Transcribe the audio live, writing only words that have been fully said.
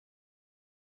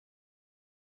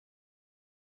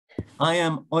I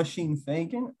am Oisín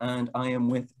Fagan and I am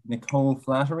with Nicole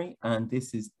Flattery, and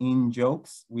this is In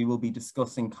Jokes. We will be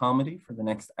discussing comedy for the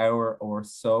next hour or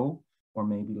so, or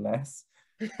maybe less.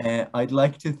 I'd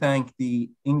like to thank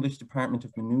the English Department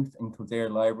of Maynooth and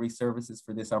Kildare Library Services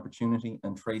for this opportunity,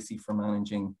 and Tracy for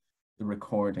managing the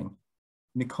recording.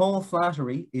 Nicole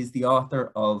Flattery is the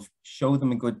author of Show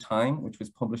Them a Good Time, which was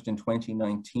published in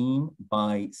 2019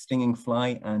 by Stinging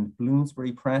Fly and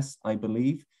Bloomsbury Press, I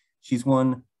believe. She's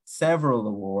won several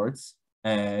awards,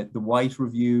 the White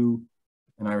Review,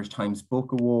 an Irish Times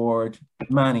Book Award,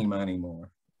 many more.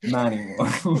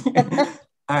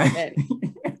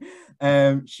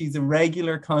 She's a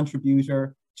regular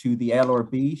contributor to the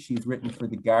LRB. She's written for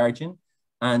The Guardian,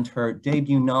 and her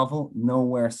debut novel,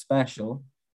 Nowhere Special,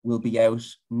 will be out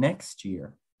next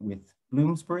year with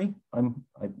Bloomsbury. And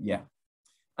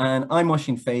I'm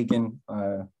Oisín Fagan.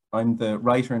 I'm the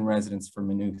writer in residence for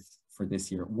Maynooth for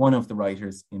this year, one of the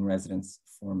writers in residence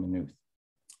for Maynooth.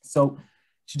 So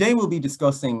today we'll be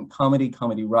discussing comedy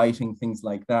writing, things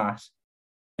like that.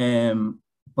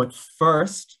 But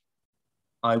first,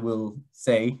 I will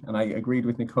say, and I agreed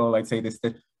with Nicole, I'd say this,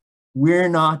 that we're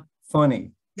not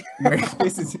funny.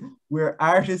 We're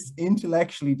artists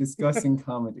intellectually discussing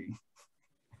comedy.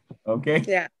 Okay?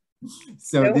 Yeah.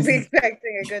 So don't be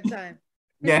expecting a good time.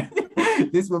 Yeah,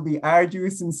 this will be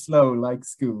arduous and slow like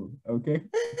school, okay?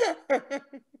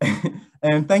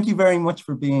 And thank you very much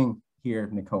for being here,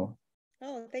 Nicole.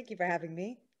 Oh, thank you for having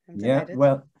me. I'm delighted.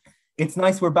 Well, it's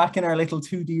nice we're back in our little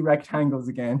 2D rectangles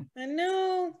again. I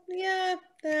know, yeah.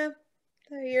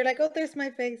 You're like, oh, there's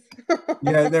my face.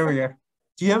 Yeah, there we are.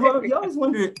 Do you always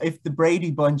wonder if the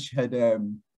Brady Bunch had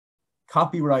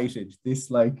copyrighted this,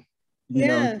 like, you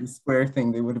know, the square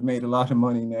thing? They would have made a lot of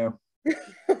money now.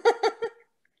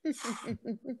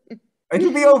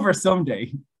 It'll be over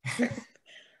someday.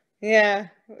 Yeah,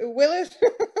 will it?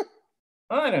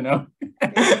 I don't know.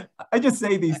 I just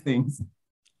say these things.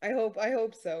 I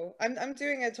hope so. I'm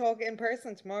doing a talk in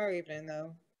person tomorrow evening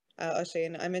though,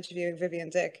 Oisín. I'm interviewing Vivian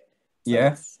Dick. So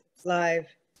it's live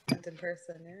and in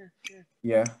person.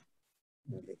 Yeah.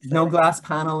 No glass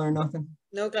panel or nothing.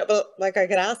 No, but like I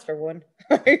could ask for one.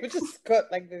 I would just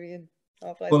cut like Vivian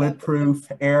off like bulletproof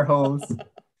that. Air holes.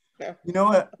 No. You know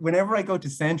what? Whenever I go to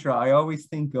Centra, I always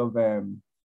think of.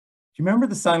 Do you remember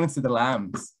the Silence of the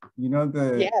Lambs? You know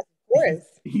the. Yes, of course.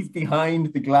 He's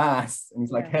behind the glass and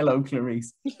he's like, "Hello,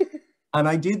 Clarice." And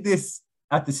I did this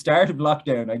at the start of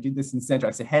lockdown. I did this in Centra.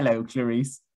 I said, "Hello,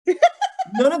 Clarice."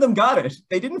 None of them got it.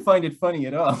 They didn't find it funny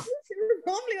at all. You were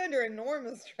probably under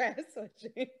enormous stress,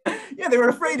 actually. Yeah, they were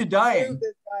afraid of dying. Move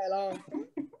this guy along.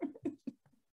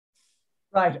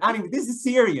 Right. Anyway, this is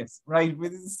serious, right?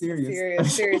 This is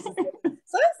serious. Serious. Silence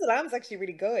of the Lambs is actually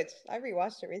really good. I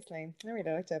rewatched it recently. I really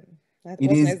liked it.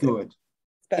 It is good.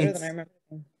 It's better than I remember.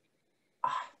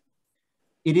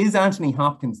 It is Anthony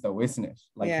Hopkins, though, isn't it?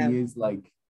 Like he is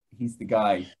like, he's the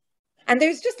guy. And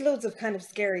there's just loads of kind of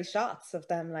scary shots of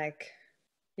them, like,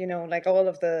 you know, like all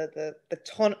of the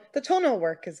tunnel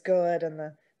work is good, and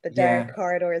the dark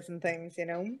corridors and things, you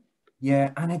know.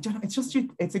 Yeah, and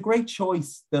it's a great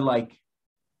choice.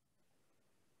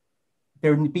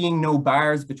 There being no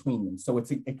bars between them, so it's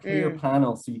a clear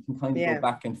panel, so you can kind of go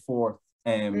back and forth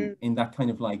in that kind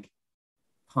of like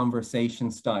conversation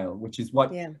style, which is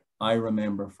what I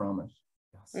remember from it.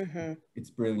 Yes. It's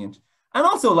brilliant. And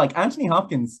also, like, Anthony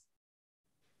Hopkins,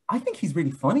 I think he's really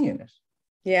funny in it.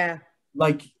 Yeah.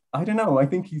 Like, I don't know, I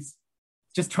think he's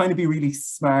just trying to be really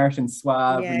smart and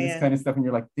suave and this kind of stuff, and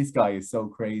you're like, this guy is so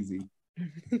crazy.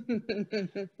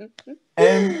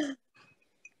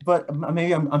 But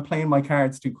maybe I'm playing my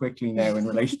cards too quickly now in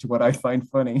relation to what I find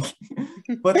funny.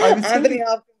 But I was Anthony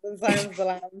Hopkins and Silence of the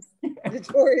Lambs.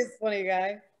 Notorious funny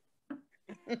guy.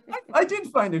 I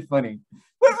did find it funny.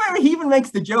 But he even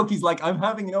makes the joke. He's like, "I'm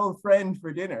having an old friend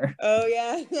for dinner." Oh,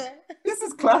 yeah. This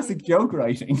is classic joke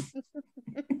writing.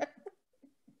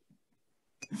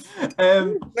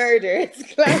 Murder.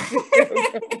 It's classic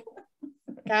joke.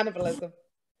 Cannibalism.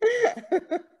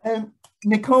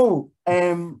 Nicole,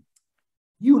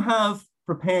 you have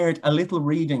prepared a little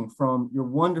reading from your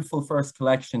wonderful first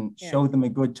collection, Show Them a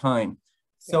Good Time.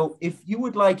 So if you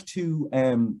would like to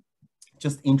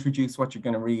just introduce what you're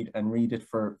going to read and read it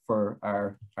for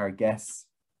our guests,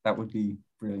 that would be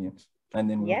brilliant. And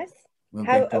then we'll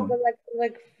get done.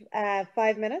 Like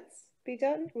 5 minutes be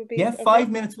done? Would be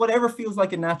 5 minutes, whatever feels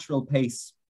like a natural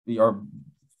pace or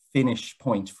finish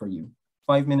point for you.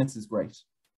 5 minutes is great.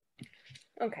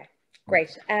 Okay,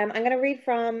 great. I'm going to read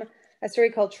from a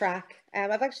story called Track.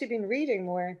 I've actually been reading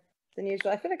more than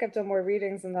usual. I feel like I've done more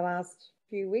readings in the last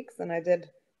few weeks than I did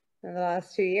in the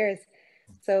last 2 years.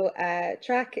 So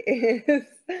Track is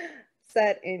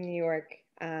set in New York,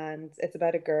 and it's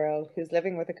about a girl who's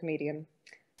living with a comedian,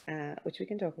 which we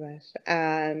can talk about,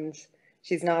 and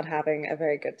she's not having a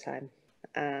very good time.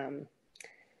 And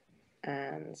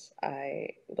I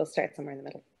will start somewhere in the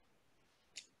middle.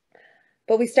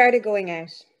 But we started going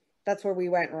out. That's where we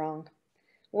went wrong.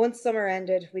 Once summer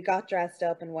ended, we got dressed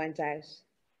up and went out.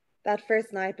 That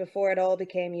first night, before it all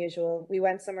became usual, we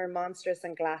went somewhere monstrous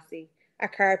and glassy. A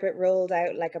carpet rolled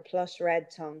out like a plush red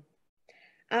tongue.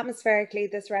 Atmospherically,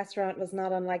 this restaurant was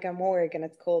not unlike a morgue in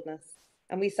its coldness,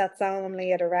 and we sat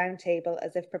solemnly at a round table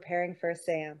as if preparing for a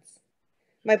séance.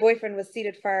 My boyfriend was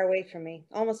seated far away from me,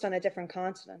 almost on a different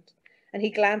continent, and he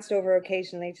glanced over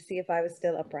occasionally to see if I was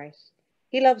still upright.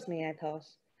 He loves me, I thought.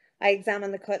 I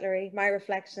examined the cutlery, my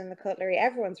reflection in the cutlery,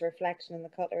 everyone's reflection in the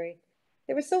cutlery.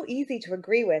 They were so easy to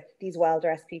agree with, these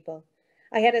well-dressed people.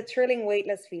 I had a thrilling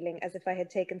weightless feeling as if I had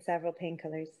taken several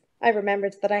painkillers. I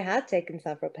remembered that I had taken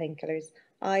several painkillers.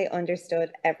 I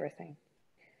understood everything.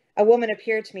 A woman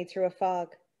appeared to me through a fog.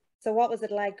 So what was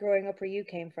it like growing up where you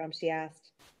came from, she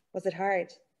asked. Was it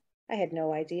hard? I had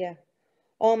no idea.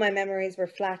 All my memories were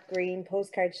flat green,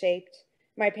 postcard-shaped.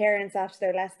 My parents, after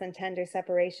their less than tender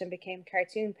separation, became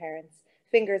cartoon parents,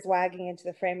 fingers wagging into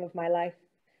the frame of my life.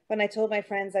 When I told my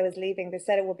friends I was leaving, they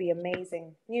said it would be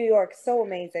amazing. New York, so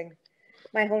amazing.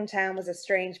 My hometown was a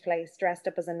strange place, dressed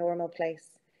up as a normal place.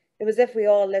 It was as if we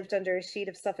all lived under a sheet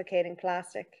of suffocating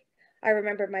plastic. I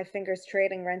remembered my fingers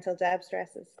trailing rental deb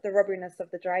stresses, the rubberiness of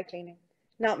the dry cleaning.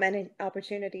 Not many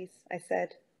opportunities, I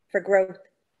said, for growth.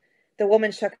 The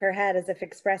woman shook her head as if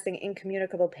expressing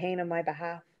incommunicable pain on my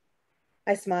behalf.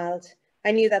 I smiled.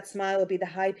 I knew that smile would be the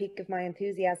high peak of my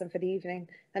enthusiasm for the evening,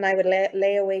 and I would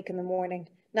lay awake in the morning,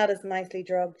 not as nicely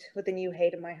drugged, with a new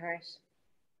hate in my heart.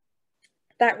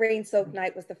 That rain-soaked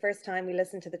night was the first time we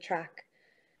listened to the track.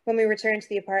 When we returned to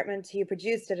the apartment, he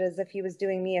produced it as if he was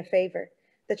doing me a favour.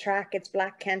 The track, its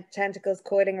black tentacles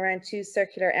coiling around two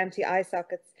circular empty eye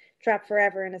sockets, trapped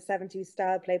forever in a 70s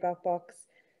style playback box,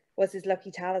 was his lucky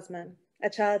talisman, a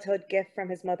childhood gift from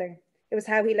his mother. It was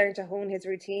how he learned to hone his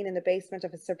routine in the basement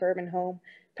of his suburban home,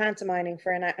 pantomiming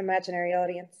for an imaginary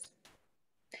audience.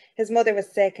 His mother was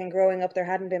sick, and growing up there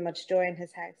hadn't been much joy in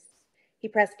his house. He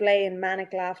pressed play, and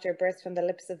manic laughter burst from the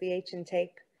lips of the ancient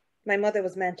tape. My mother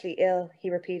was mentally ill, he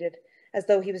repeated, as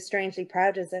though he was strangely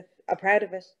proud of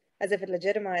it, as if it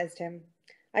legitimized him.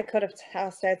 I could have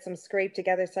tossed out some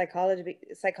scraped-together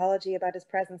psychology about his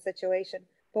present situation,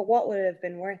 but what would it have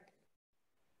been worth?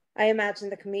 I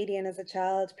imagined the comedian as a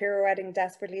child, pirouetting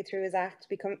desperately through his act,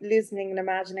 loosening an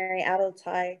imaginary adult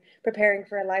tie, preparing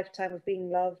for a lifetime of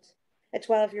being loved. A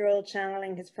 12-year-old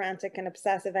channeling his frantic and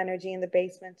obsessive energy in the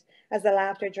basement, as the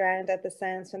laughter drowned out the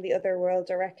sounds from the other world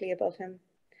directly above him.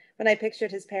 When I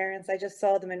pictured his parents, I just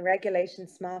saw them in regulation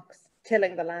smocks,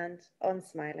 tilling the land,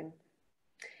 unsmiling.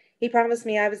 He promised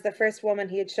me I was the first woman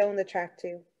he had shown the track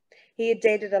to. He had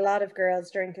dated a lot of girls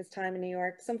during his time in New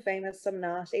York, some famous, some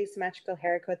not, asymmetrical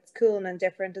haircuts, cool and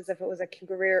indifferent as if it was a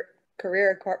career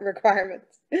requirement.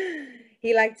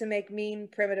 He liked to make mean,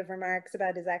 primitive remarks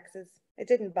about his exes. It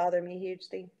didn't bother me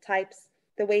hugely. Types,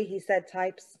 the way he said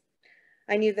types.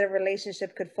 I knew that a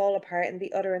relationship could fall apart in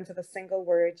the utterance of a single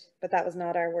word, but that was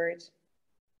not our word.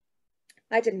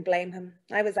 I didn't blame him.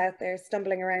 I was out there,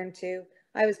 stumbling around too.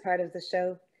 I was part of the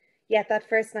show. Yet that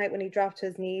first night when he dropped to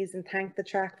his knees and thanked the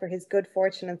track for his good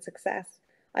fortune and success,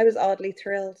 I was oddly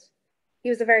thrilled. He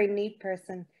was a very neat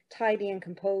person, tidy and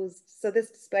composed, so this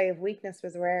display of weakness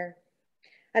was rare.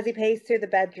 As he paced through the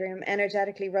bedroom,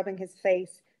 energetically rubbing his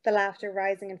face, the laughter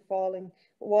rising and falling,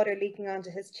 water leaking onto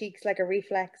his cheeks like a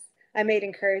reflex, I made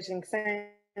encouraging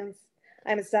sounds.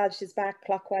 I massaged his back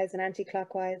clockwise and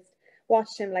anti-clockwise,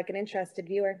 watched him like an interested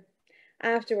viewer.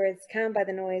 Afterwards, calmed by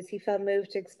the noise, he felt moved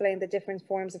to explain the different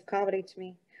forms of comedy to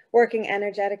me, working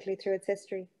energetically through its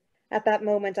history. At that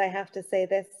moment, I have to say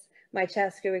this, my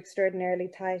chest grew extraordinarily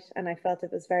tight, and I felt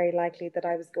it was very likely that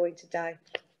I was going to die.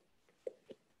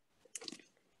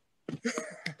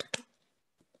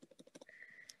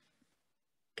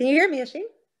 Can you hear me, Oisín?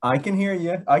 I can hear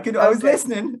you. I was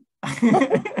listening.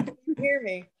 Can you hear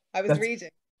me? I was reading.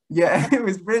 Yeah, it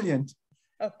was brilliant.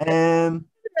 Okay. I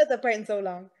read that part in so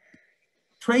long.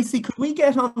 Tracy, could we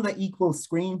get on the equal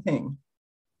screen thing?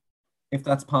 If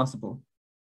that's possible.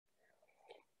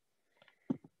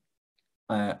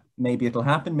 Maybe it'll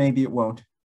happen, maybe it won't.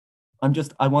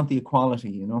 I want the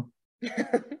equality, you know?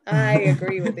 I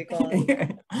agree with equality.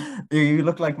 Yeah. You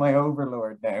look like my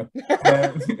overlord now.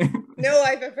 No,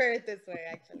 I prefer it this way,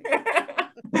 actually.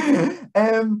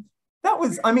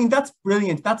 That's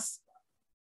brilliant.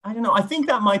 I don't know. I think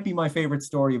that might be my favorite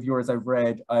story of yours I've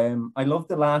read. I love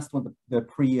the last one, the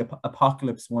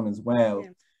pre-apocalypse one as well.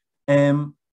 Yeah.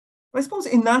 I suppose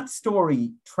in that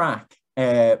story track,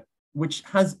 which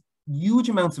has huge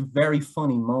amounts of very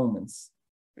funny moments,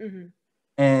 the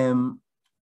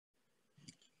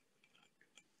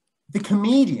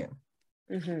comedian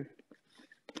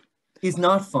is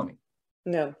not funny.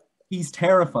 No. He's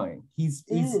terrifying. He's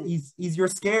your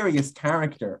scariest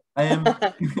character.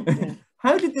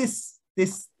 How did this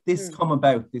come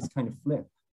about, this kind of flip?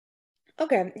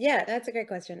 Okay, yeah, that's a great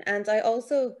question. And I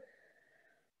also,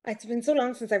 it's been so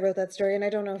long since I wrote that story, and I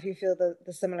don't know if you feel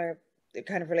the similar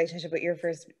kind of relationship with your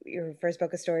first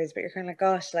book of stories, but you're kind of like,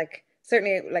 gosh, like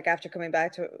certainly like after coming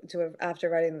back to after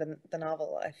writing the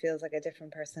novel, I feel like a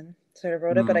different person sort of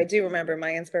wrote it. But I do remember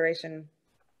my inspiration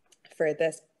for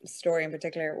this story in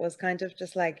particular was kind of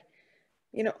just like,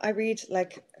 you know, I read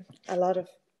like a lot of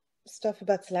stuff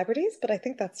about celebrities, but I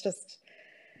think that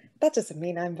doesn't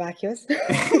mean I'm vacuous.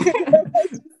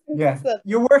 Yeah,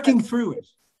 you're working through it.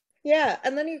 Yeah,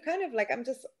 and then you kind of like, I'm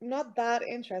just not that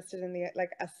interested in the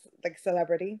like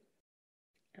celebrity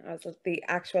as the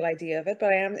actual idea of it,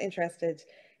 but I am interested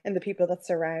in the people that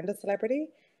surround a celebrity,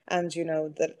 and you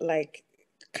know, that like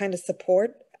kind of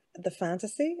support the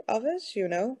fantasy of it, you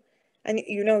know. And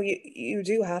you know, you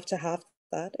do have to have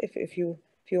that if you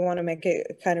want to make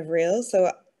it kind of real.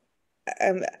 So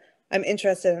I'm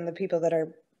interested in the people that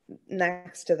are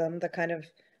next to them that kind of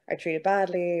are treated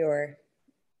badly, or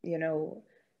you know,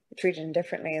 treated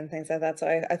indifferently and things like that. So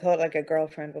I thought like a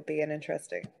girlfriend would be an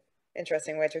interesting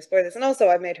way to explore this. And also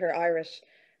I made her Irish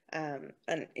and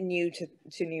new to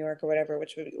New York or whatever,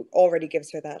 which already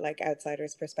gives her that like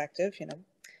outsider's perspective, you know.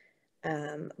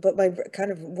 But my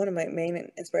kind of one of my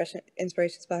main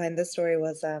inspirations behind this story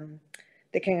was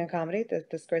The King of Comedy, the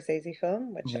Scorsese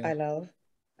film, which I love.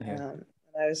 And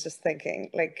I was just thinking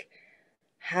like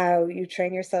how you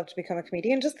train yourself to become a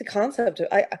comedian, just the concept of,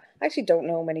 I actually don't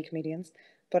know many comedians,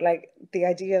 but like the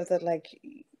idea of that, like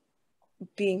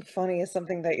being funny is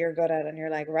something that you're good at, and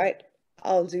you're like, right,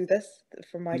 I'll do this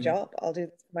for my job, I'll do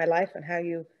this for my life, and how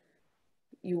you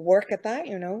work at that,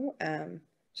 you know.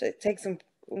 So it takes some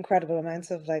incredible amounts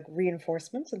of like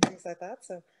reinforcement and things like that.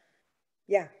 So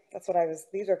yeah, that's what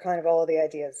these are kind of all the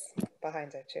ideas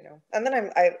behind it, you know. And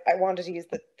then I wanted to use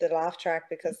the laugh track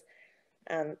because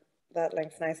that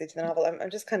links nicely to the novel. I'm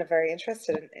just kind of very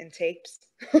interested in tapes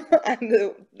and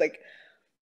the like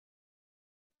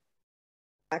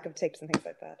back of tapes and things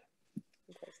like that.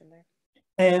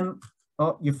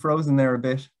 Oh, you've frozen there a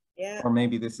bit. Yeah. Or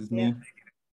maybe this is me.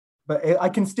 But I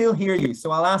can still hear you,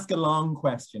 so I'll ask a long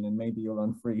question and maybe you'll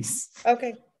unfreeze.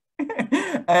 Okay.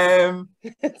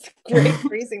 It's a great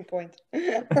freezing point.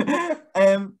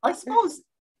 I suppose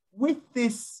with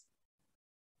this,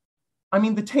 I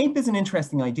mean, the tape is an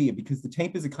interesting idea because the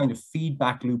tape is a kind of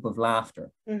feedback loop of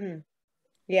laughter.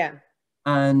 Yeah.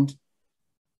 And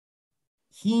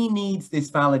he needs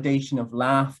this validation of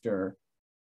laughter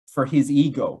for his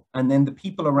ego. And then the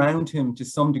people around him, to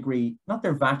some degree, not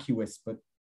they're vacuous, but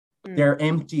they're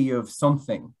empty of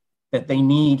something that they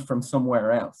need from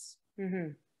somewhere else.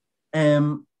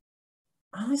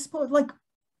 I suppose, like,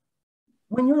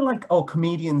 when you're like, oh,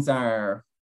 comedians are,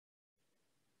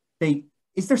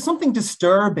 is there something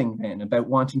disturbing then about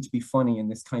wanting to be funny in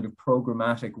this kind of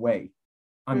programmatic way?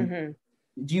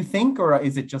 Do you think, or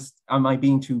is it just, am I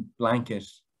being too blanket?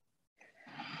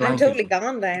 I'm totally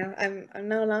gone now. I'm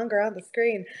no longer on the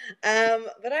screen.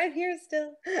 But I'm here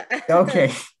still.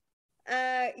 Okay.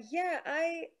 Yeah,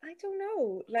 I don't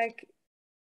know. Like,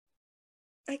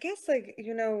 I guess, like,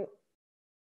 you know,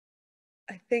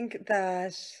 I think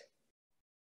that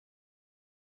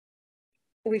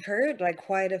we've heard like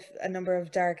quite a number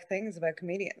of dark things about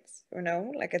comedians, you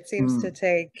know, like it seems to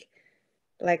take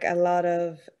like a lot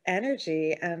of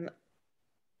energy, and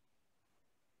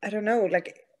I don't know,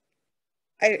 like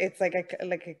it's like a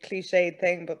cliched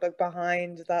thing, but like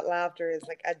behind that laughter is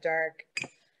like a dark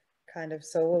kind of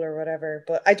soul or whatever.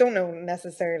 But I don't know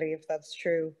necessarily if that's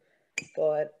true,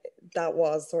 but that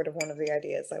was sort of one of the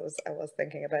ideas I was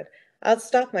thinking about. I'll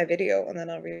stop my video and then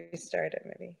I'll restart it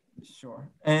maybe. Sure.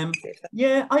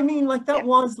 Yeah, I mean, like that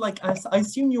was like, I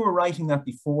assume you were writing that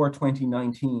before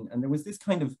 2019, and there was this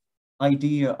kind of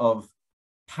idea of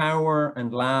power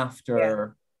and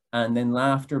laughter, and then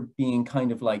laughter being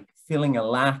kind of like filling a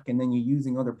lack, and then you're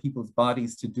using other people's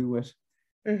bodies to do it.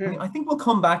 I mean, I think we'll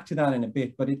come back to that in a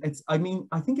bit, but it's, I mean,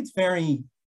 I think it's very,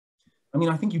 I mean,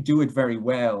 I think you do it very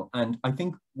well. And I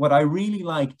think what I really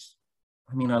liked,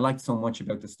 I mean, I liked so much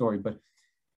about the story, but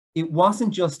it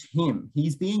wasn't just him.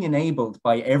 He's being enabled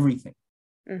by everything.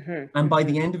 And by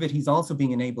the end of it, he's also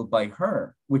being enabled by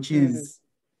her, which is,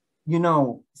 you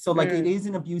know, so like it is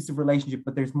an abusive relationship,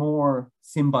 but there's more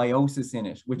symbiosis in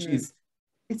it, which is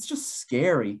it's just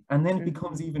scary, and then it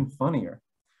becomes even funnier.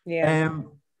 Yeah.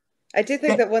 I do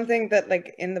think that one thing that,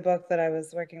 like, in the book that I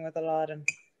was working with a lot and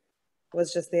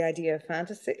was just the idea of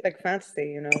fantasy,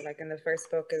 you know, like in the first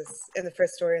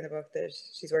story in the book, that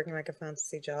she's working like a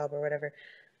fantasy job or whatever.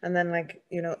 And then, like,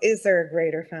 you know, is there a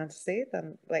greater fantasy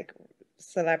than like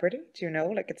celebrity? Do you know?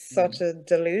 Like, it's such a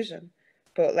delusion,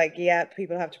 but like, yeah,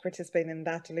 people have to participate in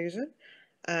that delusion.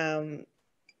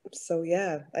 So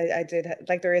yeah, I did,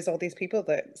 like, there is all these people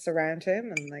that surround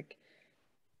him, and like,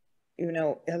 you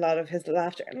know, a lot of his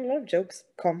laughter and a lot of jokes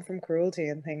come from cruelty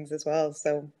and things as well.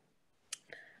 So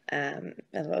a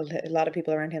lot of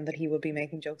people around him that he will be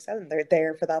making jokes at, and they're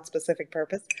there for that specific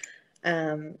purpose.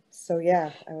 So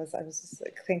yeah, I was just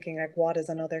like thinking, like, what is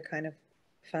another kind of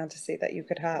fantasy that you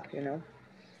could have, you know?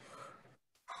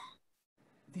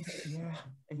 Yeah,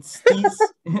 it's these.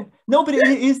 No, but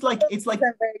it's like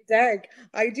very dark.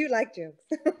 I do like jokes.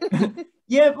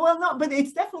 Yeah, well, no, but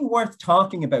it's definitely worth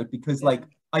talking about, because like,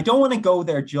 I don't want to go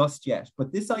there just yet,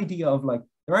 but this idea of like,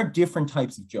 there are different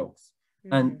types of jokes,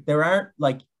 and there are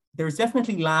like, there's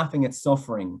definitely laughing at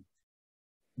suffering,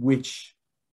 which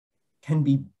can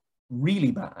be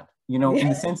really bad, you know, in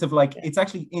the sense of like, it's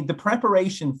actually in the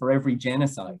preparation for every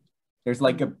genocide. There's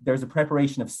like there's a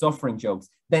preparation of suffering jokes,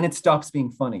 then it stops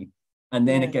being funny, and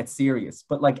then it gets serious.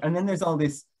 But like, and then there's all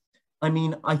this. I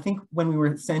mean, I think when we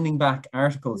were sending back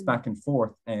articles back and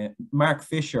forth, Mark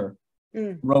Fisher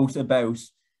wrote about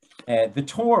the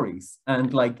Tories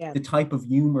and like the type of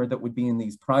humor that would be in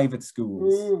these private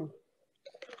schools.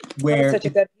 Where such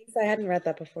a good piece. I hadn't read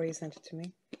that before you sent it to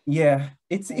me. Yeah,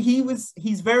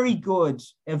 he's very good,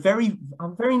 a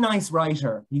very nice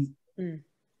writer.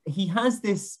 He has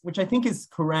this, which I think is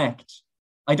correct.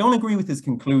 I don't agree with his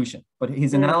conclusion, but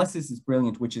his analysis is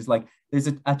brilliant, which is like, there's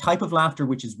a type of laughter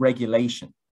which is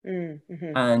regulation.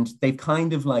 And they've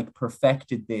kind of like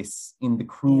perfected this in the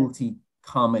cruelty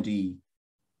comedy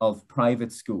of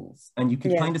private schools. And you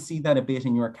can kind of see that a bit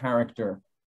in your character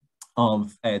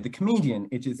of the comedian.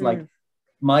 It is like,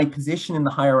 my position in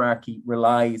the hierarchy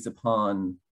relies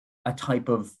upon a type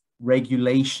of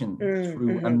regulation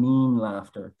through a mean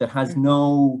laughter that has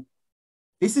no...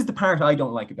 This is the part I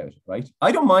don't like about it, right?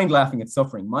 I don't mind laughing at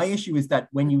suffering. My issue is that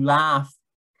when you laugh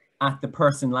at the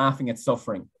person laughing at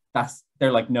suffering,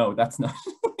 they're like, no, that's not.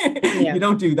 You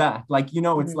don't do that. Like, you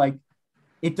know, it's like,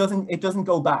 it doesn't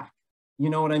go back.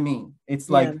 You know what I mean? It's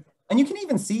like, and you can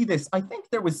even see this. I think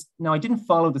there was, now I didn't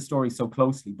follow the story so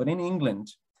closely, but in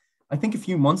England, I think a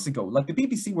few months ago, like the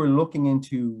BBC were looking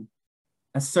into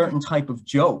a certain type of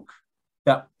joke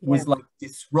that was like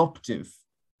disruptive.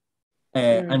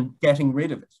 And getting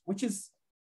rid of it, this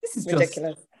is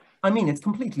ridiculous. I mean, it's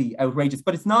completely outrageous,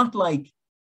 but it's not like,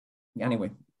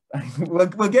 anyway,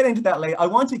 we'll get into that later. I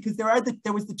wanted, because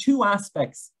there was the two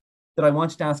aspects that I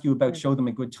wanted to ask you about, Show Them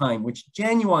a Good Time, which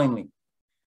genuinely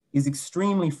is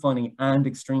extremely funny and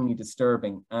extremely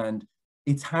disturbing, and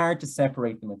it's hard to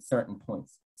separate them at certain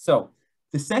points. So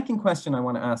the second question I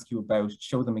want to ask you about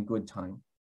Show Them a Good Time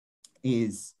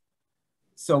is,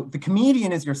 so the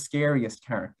comedian is your scariest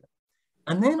character.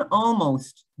 And then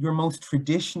almost your most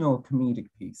traditional comedic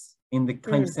piece, in the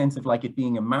kind of sense of like it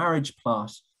being a marriage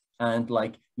plot, and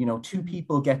like, you know, two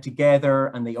people get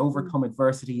together and they overcome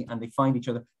adversity and they find each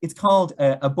other. It's called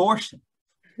Abortion.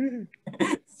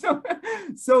 So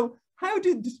where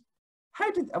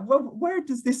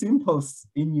does this impulse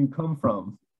in you come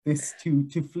from? This to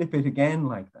flip it again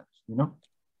like that, you know?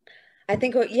 I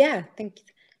think what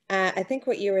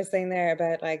you were saying there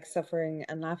about like suffering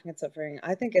and laughing at suffering,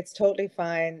 I think it's totally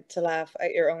fine to laugh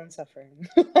at your own suffering.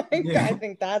 I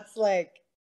think that's fully,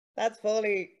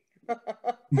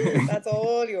 that's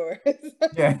all yours.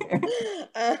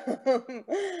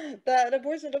 That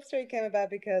Abortion Love Story came about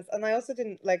because, and I also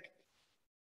didn't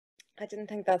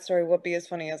think that story would be as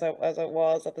funny as it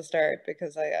was at the start,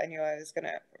 because I knew I was going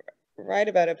to write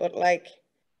about it, but like,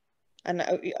 and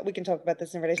we can talk about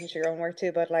this in relation to your own work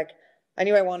too, but like, I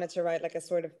knew I wanted to write like a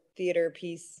sort of theatre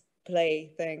piece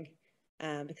play thing,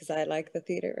 because I like the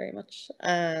theatre very much,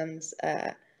 and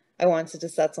I wanted to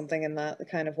set something in that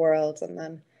kind of world, and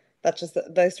then that just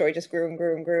the story just grew and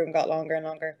grew and grew and got longer and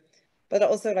longer. But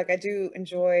also, like, I do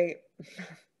enjoy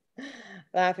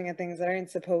laughing at things that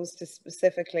aren't supposed to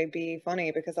specifically be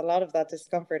funny, because a lot of that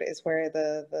discomfort is where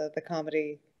the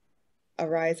comedy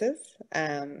arises,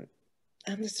 and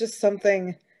there's just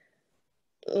something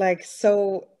like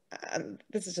so.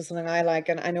 This is just something I like,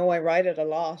 and I know I write it a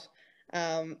lot.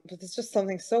 But there's just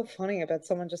something so funny about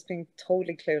someone just being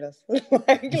totally clueless,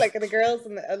 like the girls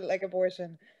in the, like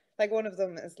Abortion. Like one of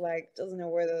them is like doesn't know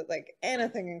where the like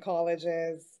anything in college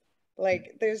is.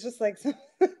 Like there's just like some,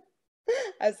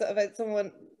 about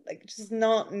someone like just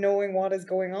not knowing what is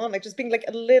going on, like just being like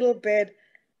a little bit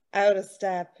out of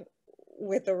step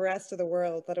with the rest of the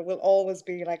world, that it will always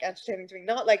be like entertaining to me,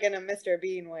 not like in a Mr.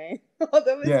 Bean way,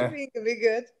 although Mr. Bean can be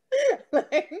good,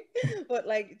 like, but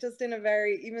like just in a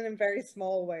very, even in very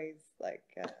small ways, like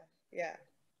yeah.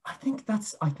 I think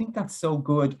that's so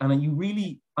good. And you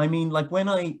really, I mean, like when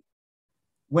I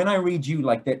read you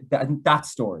like that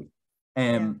story,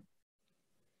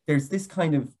 there's this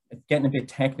kind of, getting a bit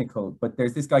technical, but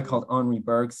there's this guy called Henri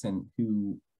Bergson,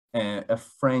 who a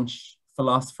French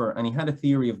philosopher, and he had a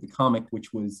theory of the comic,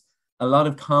 which was a lot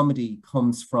of comedy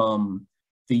comes from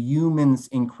the human's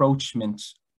encroachment.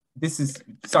 This is,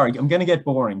 sorry, I'm going to get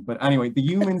boring, but anyway, the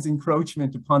human's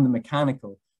encroachment upon the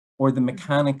mechanical, or the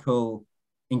mechanical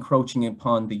encroaching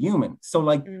upon the human. So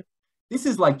like, this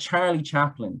is like Charlie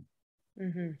Chaplin.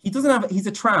 He doesn't have, he's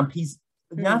a tramp. He's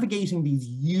navigating these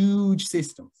huge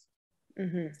systems.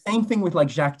 Same thing with like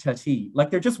Jacques Tati. Like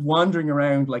they're just wandering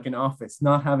around like an office,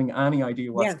 not having any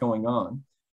idea what's going on.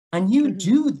 And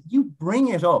you bring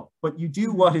it up, but you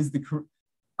do what is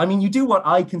you do what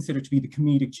I consider to be the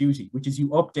comedic duty, which is you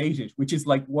update it, which is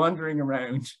like wandering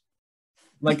around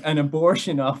like an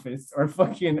abortion office or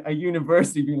fucking a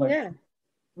university being like,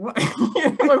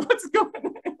 what's going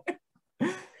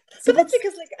on? So that's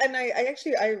because like, and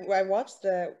I watched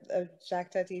a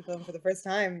Jacques Tati film for the first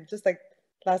time just like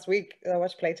last week. I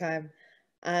watched Playtime,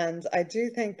 and I do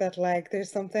think that like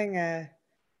there's something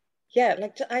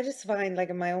like I just find like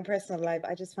in my own personal life,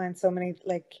 I just find so many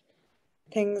like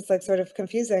things like sort of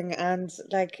confusing, and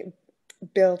like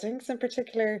buildings in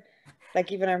particular,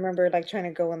 like even I remember like trying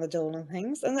to go on the dole and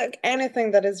things, and like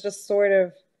anything that is just sort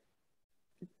of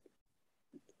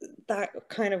that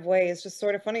kind of way is just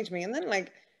sort of funny to me. And then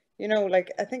like, you know, like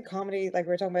I think comedy, like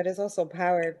we're talking about, is also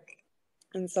power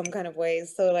in some kind of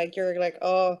ways. So like you're like,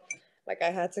 oh, like I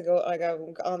had to go, like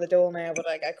I'm on the dole now, but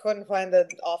like I couldn't find the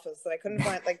office, and I couldn't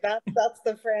find like that's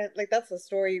the friend, like that's the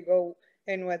story you go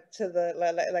in with to the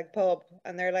like pub,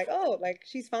 and they're like, oh, like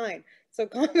she's fine. So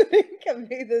comedy can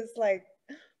be this like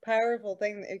powerful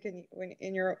thing that it can when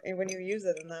you use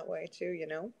it in that way too, you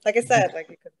know. Like I said, like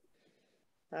you could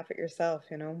laugh at yourself,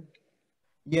 you know.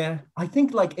 Yeah, I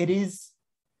think like it is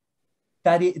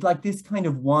that it like this kind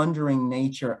of wandering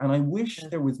nature, and I wish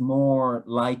there was more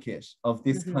like it, of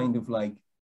this kind of like,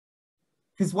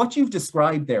 because what you've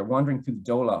described there, wandering through the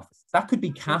dole office, that could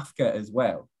be Kafka as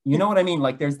well. You know what I mean?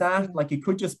 Like there's that, like it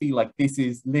could just be like, this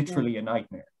is literally a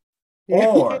nightmare.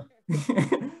 Or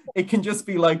it can just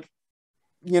be like,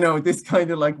 you know, this kind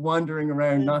of like wandering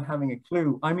around, not having a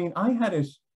clue. I mean, I had it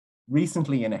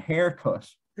recently in a haircut.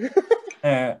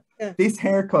 This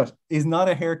haircut is not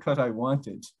a haircut I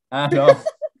wanted at all.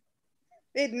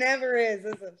 It never is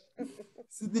it?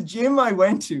 So the gym I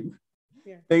went to,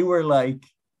 they were like,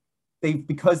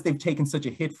 because they've taken such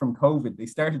a hit from COVID, they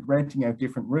started renting out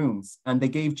different rooms, and they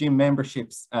gave gym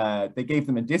memberships, they gave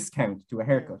them a discount to a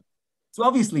haircut. So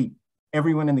obviously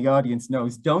everyone in the audience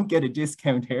knows, don't get a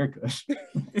discount haircut.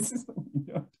 This is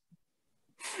what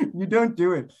you don't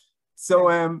do it.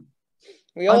 So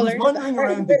we all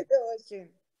learned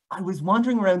I was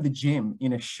wandering around the gym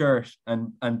in a shirt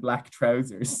and black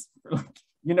trousers, like,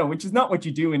 you know, which is not what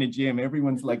you do in a gym.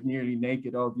 Everyone's like nearly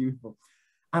naked, all beautiful.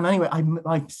 And anyway, I'm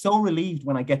like so relieved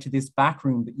when I get to this back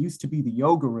room that used to be the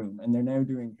yoga room, and they're now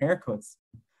doing haircuts.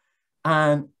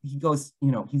 And he goes,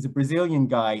 you know, he's a Brazilian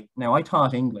guy. Now I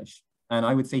taught English, and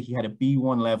I would say he had a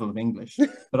B1 level of English,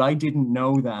 but I didn't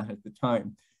know that at the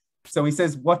time. So he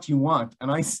says, what do you want?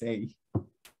 And I say,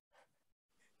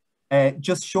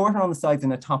 just shorter on the sides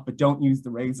and the top, but don't use the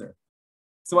razor.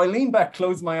 So I lean back,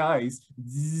 close my eyes.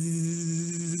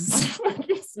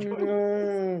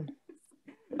 And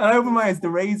I open my eyes, the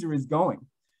razor is going.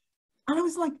 And I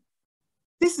was like,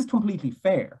 this is completely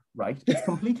fair, right? It's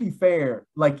completely fair.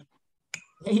 Like,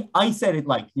 I said it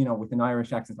like, you know, with an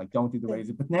Irish accent, like, don't do the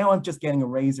razor. But now I'm just getting a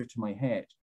razor to my head.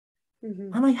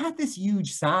 And I had this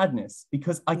huge sadness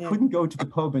because I couldn't go to the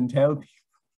pub and tell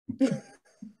people.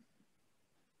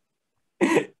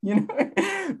 You know,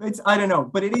 it's, I don't know,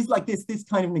 but it is like this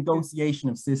kind of negotiation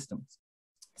of systems.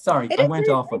 Sorry, I went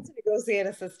off on to negotiate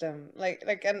a system, like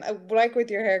and like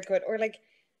with your haircut, or like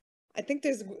I think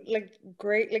there's like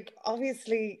great, like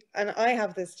obviously, and I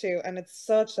have this too, and it's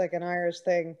such like an Irish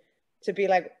thing to be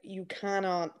like, you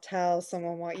cannot tell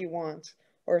someone what you want,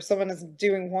 or if someone is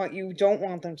doing what you don't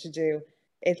want them to do.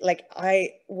 It like,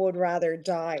 I would rather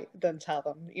die than tell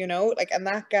them, you know, like, and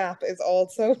that gap is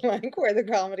also like where the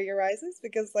comedy arises,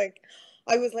 because like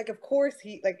I was like, of course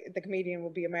he, like the comedian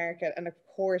would be American, and of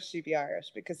course she'd be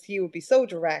Irish, because he would be so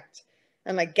direct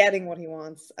and like getting what he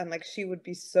wants, and like she would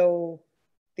be so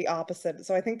the opposite.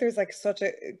 So I think there's like such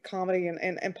a comedy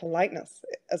in politeness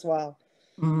as well.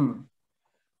 Mm.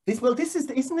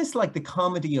 Isn't this like the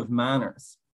comedy of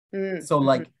manners? Mm. So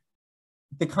like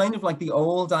the kind of like the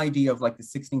old idea of like the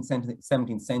 16th,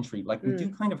 17th century, like we do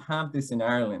kind of have this in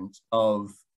Ireland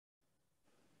of,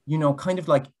 you know, kind of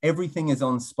like everything is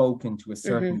unspoken to a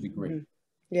certain degree.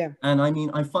 Yeah. And I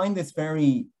mean, I find this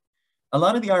a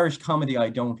lot of the Irish comedy I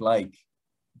don't like,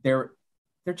 they're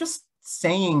just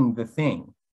saying the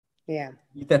thing. Yeah.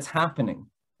 That's happening.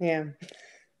 Yeah.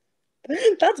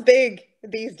 That's big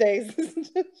these days, isn't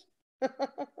it?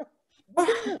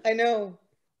 I know.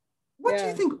 What do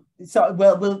you think? So,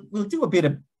 well, we'll do a bit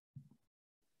of,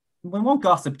 we won't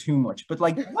gossip too much, but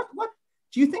like, what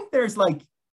do you think there's like,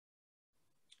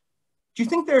 do you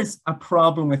think there's a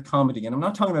problem with comedy? And I'm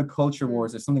not talking about culture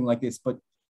wars or something like this, but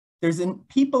there's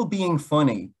people being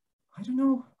funny. I don't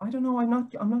know. I'm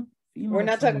not. We're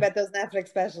not talking about those Netflix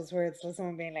specials where it's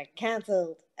someone being like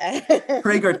cancelled,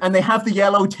 triggered, and they have the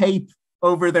yellow tape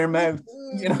over their mouth.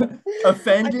 You know,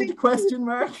 offended? Question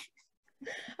mark.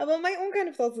 Well, my own kind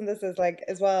of thoughts on this is like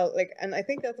as well, like, and I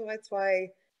think that's why,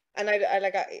 and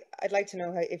I'd like to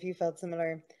know how, if you felt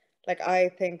similar. Like, I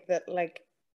think that like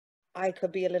I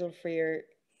could be a little freer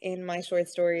in my short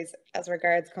stories as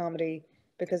regards comedy,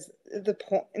 because the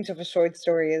point of a short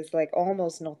story is like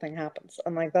almost nothing happens,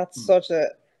 and like that's such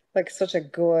a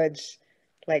good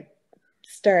like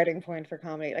starting point for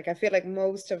comedy. Like I feel like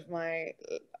most of my,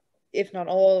 if not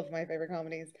all of my favorite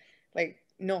comedies, like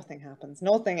nothing happens,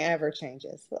 nothing ever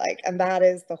changes, like, and that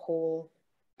is the whole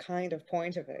kind of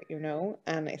point of it, you know.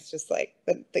 And it's just like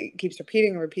that it keeps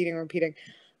repeating and repeating and repeating,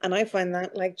 and I find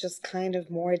that like just kind of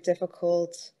more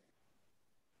difficult,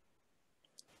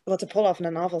 well, to pull off in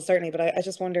a novel certainly, but I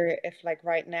just wonder if like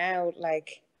right now,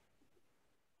 like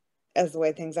as the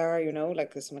way things are, you know,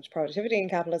 like there's so much productivity in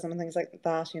capitalism and things like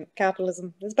that, you know,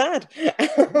 capitalism is bad.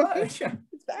 It's bad. Yeah,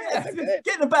 it's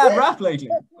getting a bad rap lately.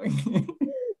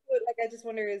 But like I just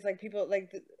wonder, is like people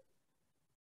like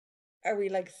are we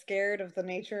like scared of the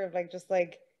nature of like just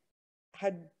like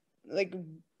had like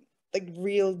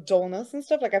real dullness and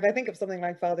stuff? Like if I think of something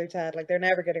like Father Ted, like they're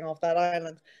never getting off that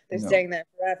island, they're staying there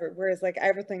forever, whereas like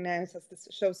everything now has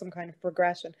to show some kind of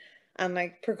progression, and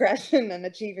like progression and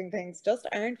achieving things just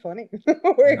aren't funny.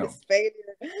 Whereas failure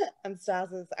and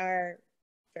stasis are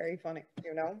very funny,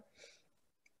 you know.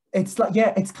 It's like,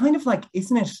 yeah, it's kind of like,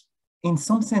 isn't it, in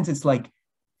some sense it's like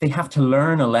they have to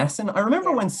learn a lesson. I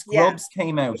remember when Scrubs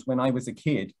came out when I was a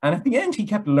kid, and at the end he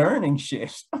kept learning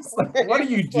shit. I was like, what are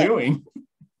you doing?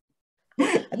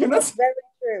 You know, that's very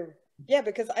true. Yeah,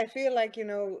 because I feel like, you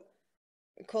know,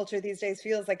 culture these days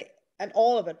feels like, and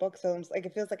all of it, book, films, like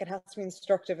it feels like it has to be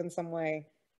instructive in some way,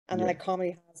 and like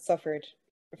comedy has suffered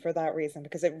for that reason,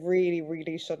 because it really,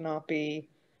 really should not be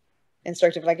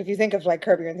instructive. Like if you think of like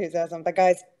Curb Your Enthusiasm, the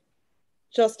guy's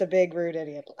just a big rude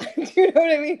idiot. Do you know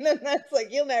what I mean? And that's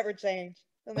like, you'll never change,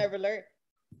 you'll never learn.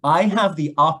 I have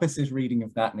the opposite reading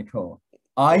of that, Nicole.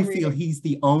 I feel he's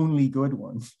the only good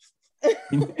one.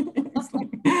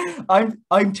 Like,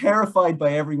 I'm terrified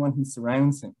by everyone who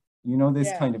surrounds him. You know,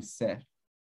 this kind of set.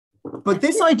 But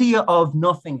this idea of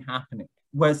nothing happening,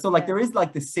 where so like there is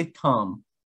like the sitcom,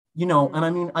 you know, and I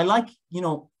mean, I like, you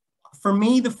know, for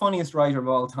me, the funniest writer of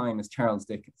all time is Charles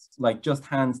Dickens. Like just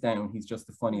hands down, he's just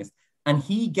the funniest. And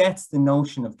he gets the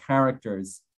notion of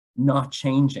characters not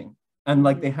changing. And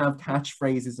like they have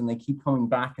catchphrases and they keep coming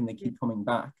back and they keep coming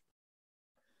back.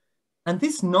 And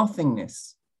this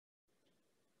nothingness,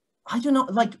 I don't know,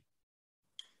 like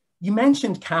you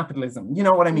mentioned capitalism, you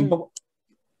know what I mean? But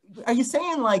are you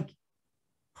saying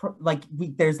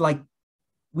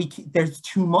there's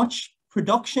too much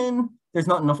production? There's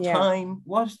not enough time?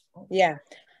 What? Yeah.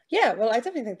 Well, I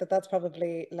definitely think that that's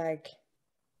probably like,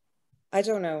 I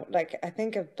don't know, like I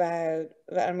think about,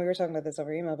 and we were talking about this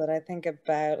over email, but I think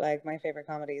about like my favorite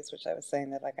comedies, which I was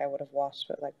saying that like I would have watched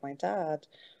with like my dad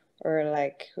or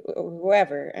like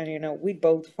whoever, and you know, we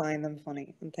both find them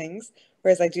funny and things.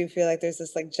 Whereas I do feel like there's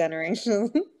this like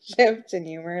generational shift in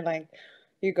humor. Like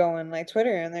you go on like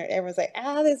Twitter and everyone's like,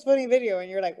 this funny video, and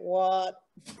you're like, what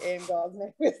in God's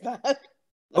name is that? Like,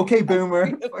 okay, boomer.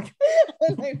 And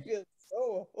I feel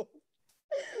so old.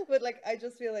 But like I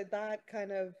just feel like that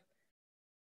kind of,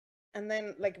 and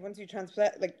then like once you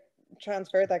transfer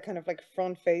that kind of like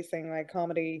front facing like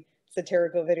comedy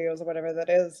satirical videos or whatever that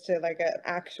is to like an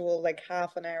actual like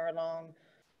half an hour long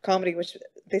comedy, which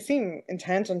they seem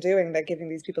intent on doing, that giving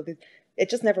these people it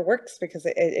just never works, because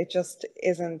it just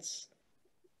isn't,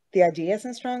 the idea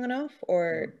isn't strong enough,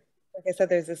 or like I said,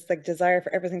 there's this like desire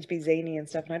for everything to be zany and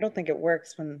stuff, and I don't think it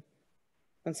works when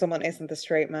someone isn't the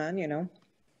straight man, you know.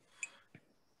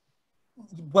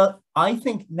 Well, I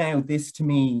think now this, to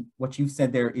me, what you've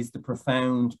said there is the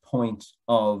profound point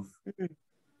of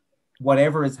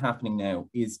whatever is happening now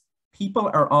is people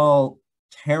are all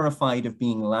terrified of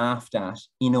being laughed at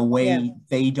in a way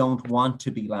they don't want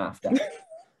to be laughed at.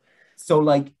 So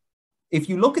like, if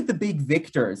you look at the big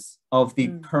victors of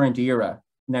the current era,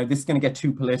 now this is going to get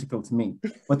too political to me,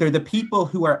 but they're the people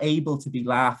who are able to be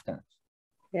laughed at.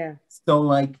 Yeah. So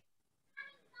like,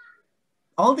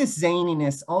 all this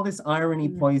zaniness, all this irony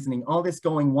poisoning, all this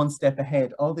going one step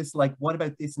ahead, all this like, what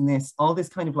about this and this, all this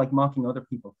kind of like mocking other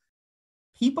people.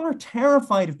 People are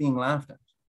terrified of being laughed at.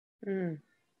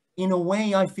 In a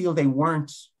way, I feel they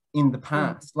weren't in the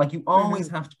past. Like you always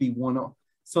have to be one up.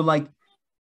 So like,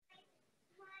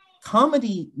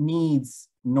 comedy needs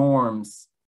norms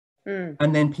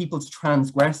and then people to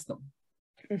transgress them.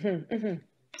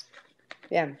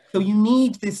 Yeah. So you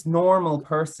need this normal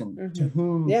person to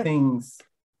whom things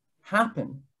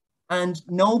happen, and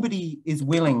nobody is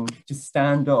willing to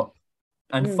stand up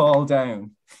and fall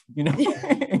down, you know.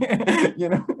 You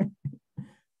know.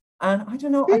 And I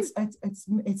don't know,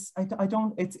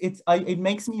 it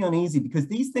makes me uneasy because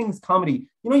these things, comedy,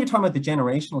 you know, you're talking about the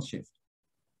generational shift.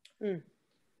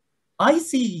 I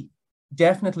see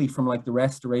definitely from like the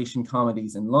Restoration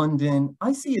comedies in London,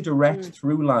 I see a direct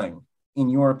through line in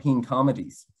European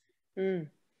comedies. And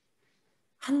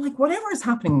like whatever is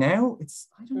happening now,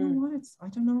 I don't know what it's, I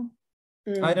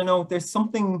don't know. There's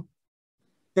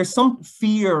some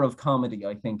fear of comedy,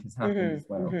 I think, is happening as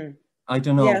well. I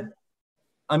don't know. Yeah.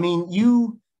 I mean,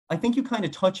 I think you kind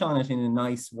of touch on it in a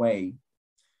nice way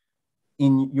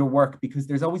in your work, because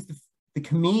there's always the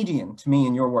comedian, to me,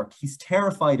 in your work. He's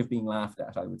terrified of being laughed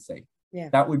at, I would say. Yeah.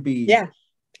 That would be. Yeah.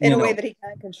 In a way that he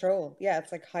can't control. Yeah.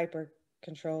 It's like hyper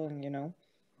controlling, you know.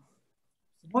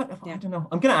 What? I don't know.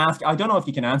 I'm going to ask, I don't know if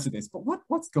you can answer this, but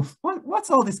what's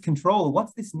all this control?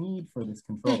 What's this need for this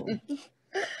control?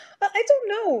 I don't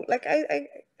know. Like, I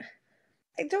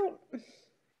don't.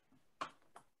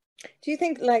 Do you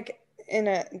think like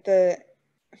I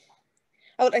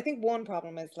think one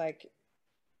problem is like,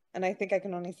 and I think I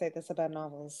can only say this about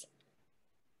novels,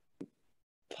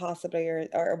 possibly,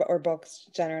 or books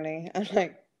generally. I'm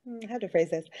like, how to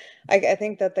phrase this? I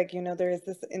think that, like, you know, there is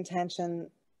this intention,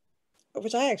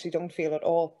 which I actually don't feel at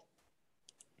all,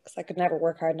 because I could never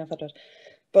work hard enough at it,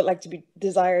 but like to be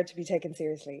desired to be taken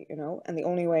seriously, you know, and the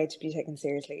only way to be taken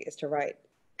seriously is to write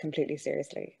completely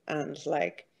seriously. And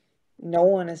like, no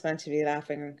one is meant to be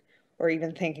laughing or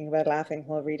even thinking about laughing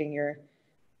while reading your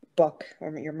book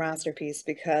or your masterpiece,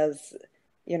 because,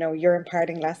 you know, you're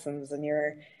imparting lessons and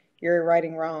you're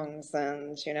righting wrongs,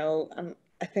 and, you know,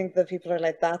 I think that people are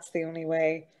like, that's the only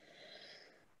way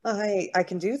I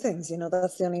can do things, you know,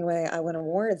 that's the only way I win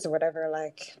awards or whatever.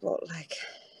 Like, well, like,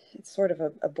 it's sort of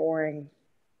a boring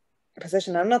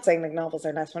position. I'm not saying like novels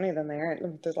are less funny than they are.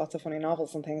 There's lots of funny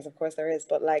novels and things, of course there is,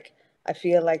 but like, I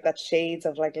feel like that shades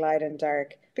of like light and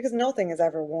dark, because nothing is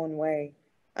ever one way.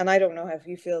 And I don't know if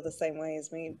you feel the same way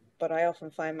as me, but I often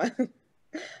find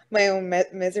my own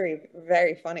misery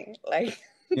very funny. Like,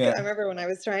 I remember when I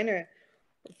was trying to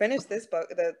finish this book,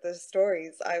 the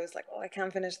stories, I was like, oh, I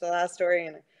can't finish the last story.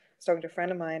 And I was talking to a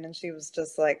friend of mine, and she was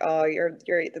just like, oh, you're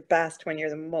the best when you're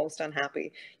the most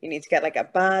unhappy. You need to get like a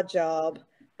bad job,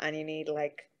 and you need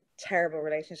like terrible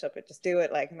relationship, but just do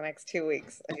it like in the next 2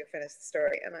 weeks and you'll finish the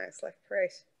story. And I was like,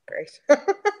 great.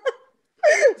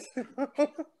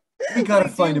 We gotta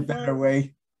find a better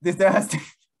way. This has to.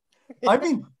 I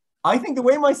think the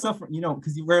way my suffering, you know,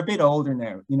 because we're a bit older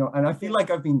now, you know, and I feel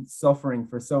like I've been suffering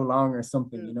for so long or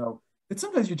something, you know, that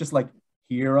sometimes you're just like,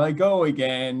 here I go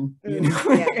again, you know.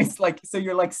 It's like, so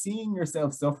you're like seeing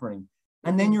yourself suffering,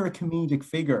 and then you're a comedic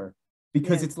figure,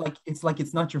 because it's like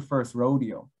it's not your first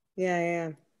rodeo.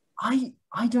 I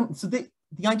don't. So the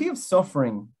idea of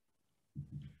suffering,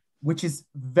 which is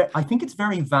I think it's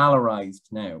very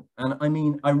valorized now, and I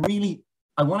mean, I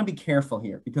want to be careful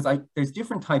here, because there's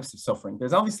different types of suffering.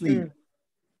 There's obviously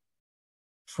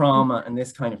trauma and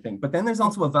this kind of thing, but then there's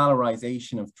also a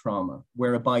valorization of trauma,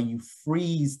 whereby you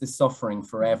freeze the suffering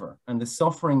forever, and the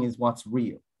suffering is what's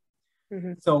real.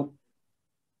 So,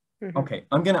 okay,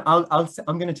 I'm gonna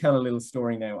tell a little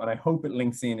story now, and I hope it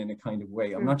links in a kind of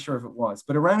way. I'm not sure if it was,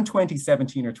 but around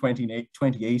 2017 or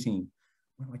 2018,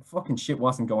 when like fucking shit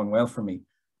wasn't going well for me,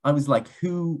 I was like,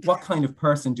 what kind of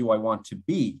person do I want to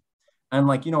be? And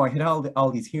like, you know, I had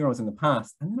all these heroes in the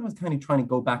past, and then I was kind of trying to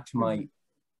go back to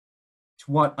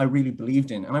what I really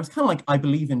believed in. And I was kind of like, I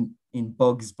believe in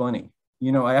Bugs Bunny.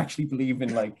 You know, I actually believe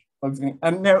in like Bugs Bunny.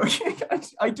 And now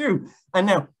I do. And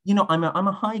now, you know, I'm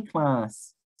a high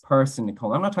class person,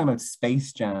 Nicole. I'm not talking about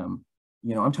Space Jam.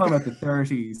 You know, I'm talking about the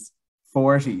 30s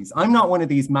 40s. I'm not one of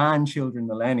these man children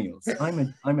millennials.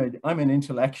 I'm an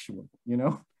intellectual, you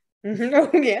know? Oh,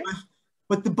 yeah.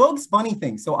 But the Bugs Bunny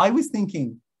thing. So I was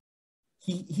thinking,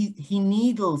 he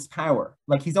needles power.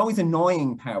 Like he's always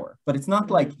annoying power, but it's not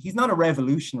like he's not a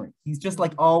revolutionary. He's just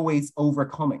like always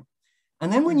overcoming.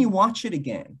 And then when you watch it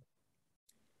again,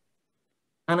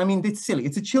 and I mean, it's silly.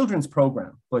 It's a children's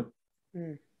program, but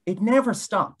it never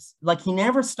stops. Like he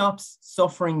never stops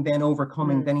suffering, then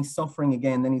overcoming, then he's suffering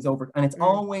again, then he's over. And it's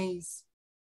always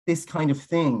this kind of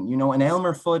thing, you know, and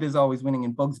Elmer Fudd is always winning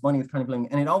and Bugs Bunny is kind of winning.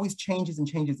 And it always changes and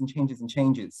changes and changes and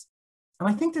changes. And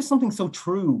I think there's something so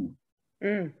true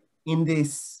in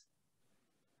this,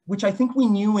 which I think we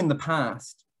knew in the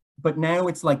past, but now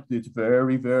it's like, it's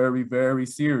very, very, very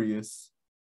serious.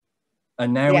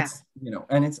 And now it's, you know,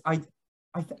 and it's,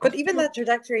 but even that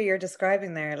trajectory you're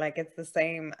describing there, like it's the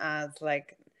same as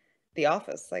like The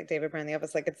Office, like David Brown, The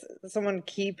Office, like it's someone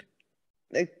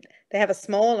they have a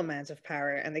small amount of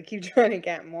power and they keep trying to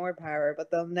get more power,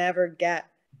 but they'll never get,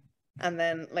 and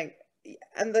then like,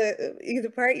 and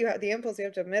the part you have, the impulse you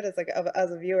have to admit is like,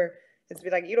 as a viewer, is to be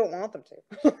like, you don't want them to.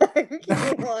 Like,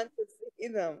 you want to see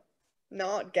them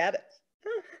not get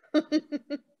it.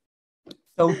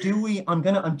 So do we,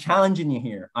 I'm challenging you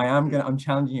here. I'm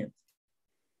challenging you.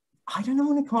 I don't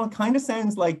know, Nicole, it kind of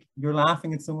sounds like you're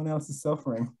laughing at someone else's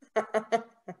suffering.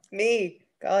 Me?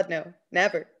 God, no,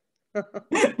 never.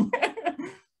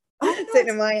 Sitting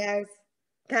in my house,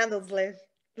 candles lit.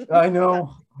 I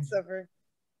know. Suffer.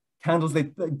 Candles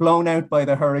lit, blown out by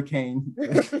the hurricane.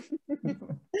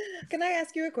 Can I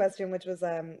ask you a question, which was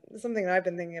something that I've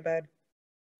been thinking about,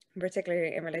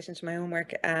 particularly in relation to my own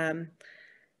work,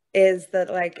 is that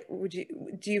like,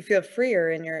 do you feel freer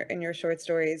in your short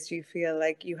stories? Do you feel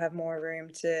like you have more room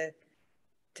to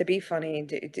be funny?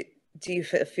 Do you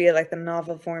feel like the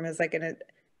novel form is like in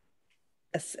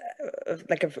a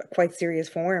quite serious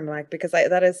form? Like, because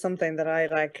that is something that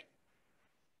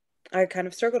I kind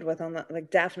of struggled with on that. Like,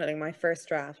 definitely my first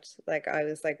draft, like I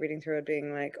was like reading through it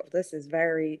being like, oh, this is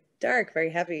very dark, very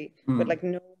heavy, with like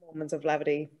no moments of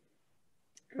levity.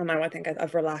 And now I think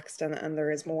I've relaxed and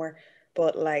there is more.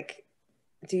 But like,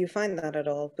 do you find that at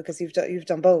all? Because you've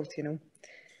done both, you know.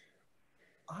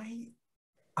 I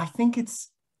think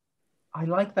I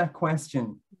like that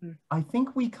question. I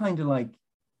think we kind of like,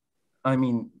 I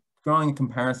mean, drawing a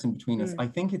comparison between us, I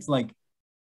think it's like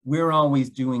we're always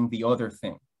doing the other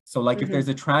thing. So like if there's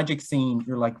a tragic scene,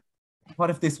 you're like, what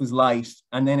if this was light?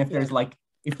 And then if there's like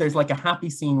a happy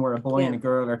scene where a boy and a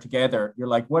girl are together, you're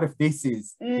like, what if this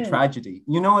is the tragedy?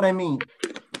 You know what I mean?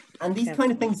 And these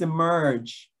kind of things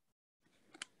emerge.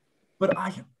 But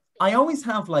I always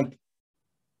have like,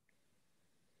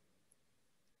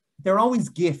 they're always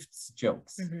gifts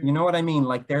jokes. You know what I mean?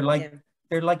 Like they're like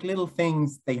little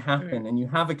things, they happen and you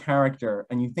have a character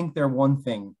and you think they're one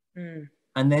thing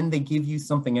and then they give you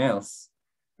something else.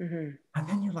 And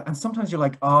then you're like, and sometimes you're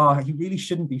like, oh, he really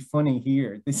shouldn't be funny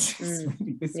here. This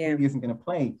really isn't going to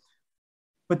play.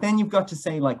 But then you've got to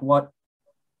say like,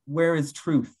 where is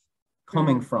truth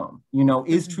coming from? You know,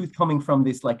 is truth coming from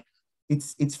this, like,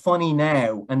 it's funny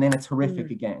now and then it's horrific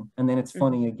again and then it's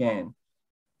funny again.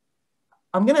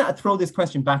 I'm going to throw this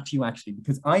question back to you actually,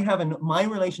 because my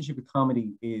relationship with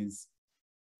comedy is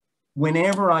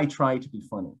whenever I try to be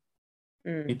funny,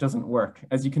 it doesn't work,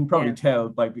 as you can probably tell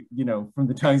by, you know, from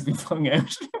the times we've hung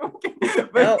out.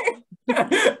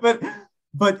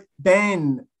 but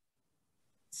then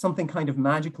something kind of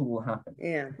magical will happen.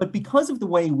 But because of the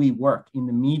way we work, in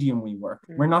the medium we work,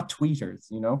 we're not tweeters,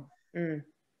 you know.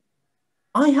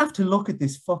 I have to look at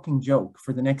this fucking joke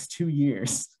for the next 2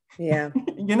 years. You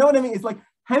know what I mean? It's like,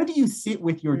 how do you sit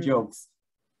with your jokes?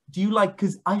 Do you like,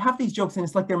 because I have these jokes and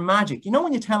it's like they're magic. You know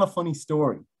when you tell a funny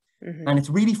story and it's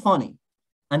really funny,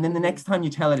 and then the next time you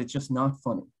tell it, it's just not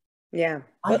funny.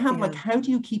 I have like, how do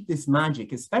you keep this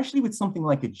magic, especially with something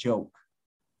like a joke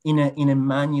in a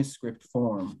manuscript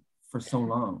form for so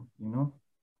long, you know?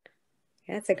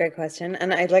 Yeah, that's a great question.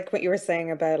 And I like what you were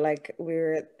saying about like,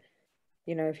 you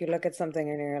know, if you look at something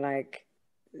and you're like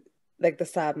the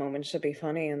sad moment should be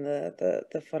funny and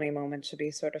the funny moment should be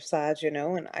sort of sad, you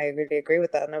know, and I really agree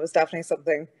with that. And it was definitely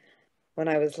something when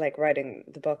I was like writing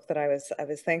the book that I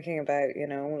was thinking about, you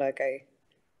know, like I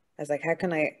was like, how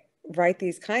can I write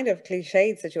these kind of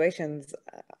cliched situations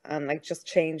and like just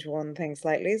change one thing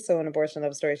slightly? So in Abortion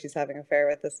Love Story, she's having an affair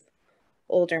with this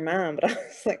older man, but I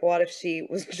was like, what if she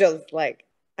was just like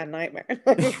a nightmare? Like,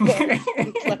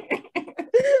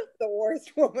 the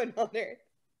worst woman on earth,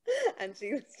 and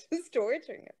she was just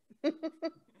torturing him.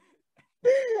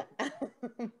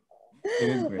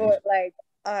 But like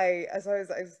I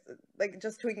was like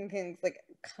just tweaking things, like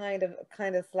kind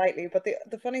of slightly. But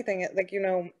the funny thing, like, you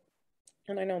know,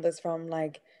 and I know this from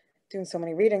like doing so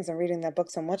many readings and reading that book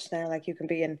so much now, like you can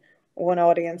be in one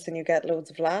audience and you get loads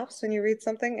of laughs when you read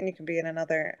something, and you can be in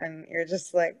another and you're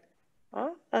just like,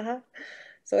 oh,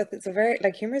 So it's a very,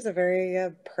 like, humor is a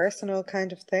very personal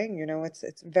kind of thing, you know.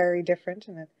 It's very different,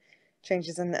 and it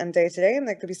changes and day to day. And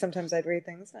there could be sometimes I'd read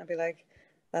things and I'd be like,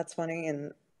 that's funny,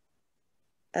 and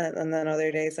then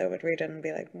other days I would read it and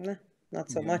be like, nah,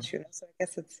 not so much, you know. So I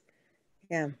guess it's,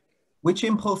 yeah. Which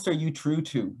impulse are you true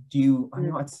to? Do you, I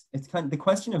know it's kind of, the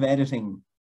question of editing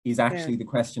is actually the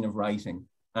question of writing.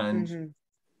 And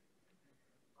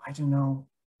I don't know.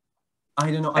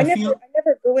 I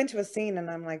never go into a scene and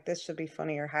I'm like, this should be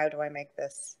funny, or how do I make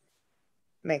this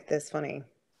funny?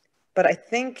 But I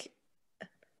think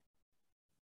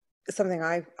something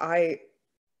I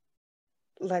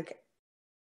like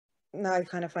now I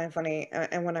kind of find funny,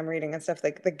 and when I'm reading and stuff,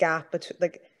 like the gap between,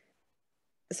 like,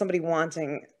 somebody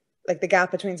wanting, like, the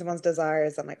gap between someone's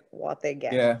desires and like what they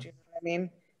get. Yeah. Do you know what I mean?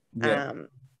 Yeah.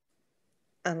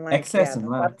 And like, excess and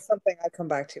lack. That's something I come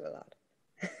back to a lot.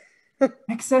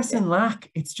 Excess and lack.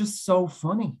 It's just so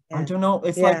funny. I don't know.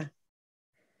 It's like,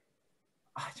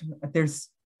 I don't know. There's,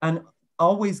 and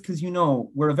always, because, you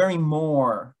know, we're a very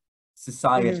more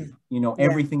society, you know,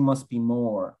 everything must be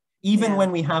more. Even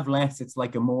when we have less, it's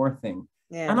like a more thing.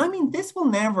 And I mean, this will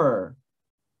never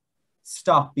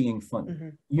stop being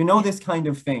funny. You know, this kind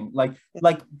of thing. Like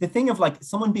the thing of like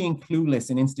someone being clueless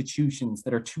in institutions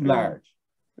that are too large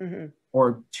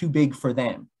or too big for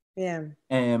them.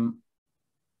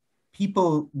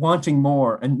 People wanting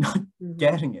more and not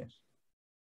getting it.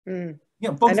 You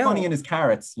know, Bugs Bunny and his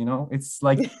carrots, you know, it's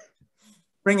like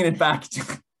bringing it back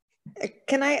to...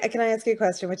 Can I ask you a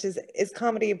question, which is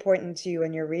comedy important to you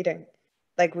in your reading?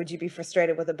 Like, would you be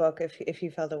frustrated with a book if you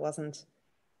felt it wasn't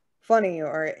funny,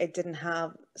 or it didn't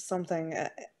have something,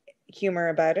 humor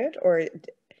about it, or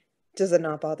does it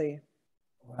not bother you?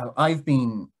 Well,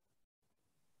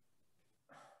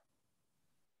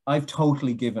 I've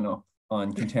totally given up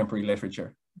on contemporary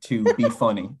literature to be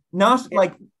funny. Not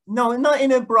like, no, not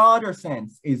in a broader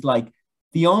sense, is like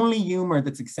the only humor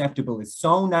that's acceptable is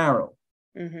so narrow,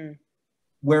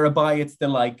 whereby it's the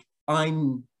like,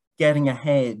 I'm getting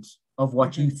ahead of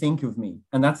what you think of me.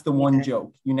 And that's the one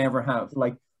joke you never have.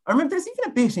 Like, I remember there's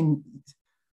even a bit in,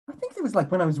 I think it was like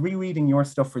when I was rereading your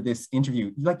stuff for this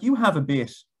interview, like you have a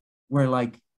bit where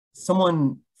like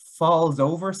someone falls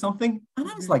over something. And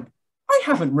I was like, I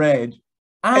haven't read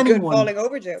anyone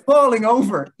falling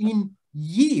over in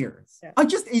years.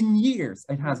 In years,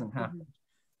 it hasn't happened.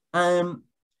 I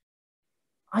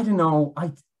don't know.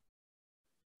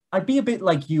 I'd be a bit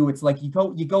like you. It's like you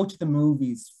go to the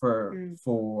movies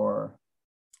for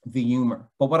the humor.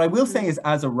 But what I will say is,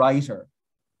 as a writer,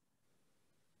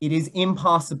 it is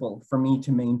impossible for me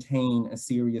to maintain a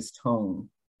serious tone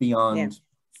beyond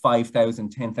 5,000,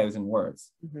 10,000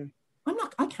 words.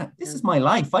 I can't, this is my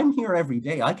life. I'm here every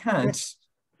day. I can't.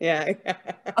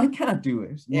 I can't do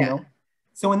it, you know?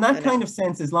 So in that kind of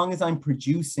sense, as long as I'm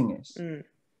producing it,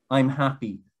 I'm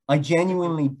happy. I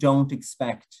genuinely don't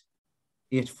expect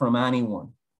it from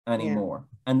anyone anymore.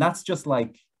 And that's just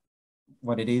like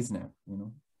what it is now, you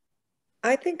know?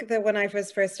 I think that when I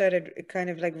first started kind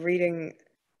of like reading,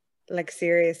 like,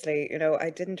 seriously, you know,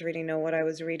 I didn't really know what I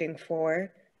was reading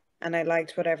for, and I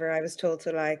liked whatever I was told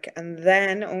to like. And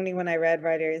then only when I read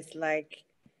writers like,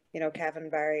 you know, Kevin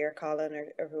Barry or Colin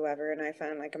or whoever, and I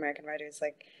found like American writers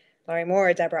like Larry Moore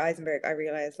or Deborah Eisenberg, I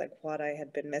realized like what I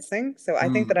had been missing. So I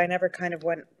think that I never kind of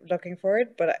went looking for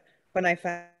it, but when I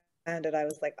found it, I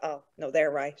was like, oh no,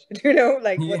 they're right. You know,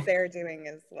 like what they're doing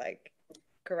is like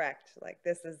correct. Like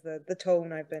this is the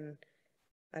tone I've been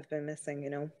missing, you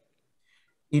know.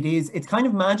 It's kind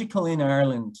of magical in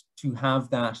Ireland to have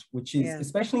that, which is,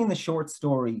 especially in the short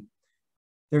story,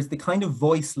 there's the kind of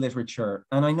voice literature.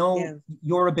 And I know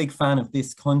you're a big fan of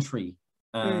This Country.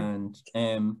 And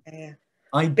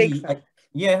I'd be a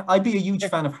huge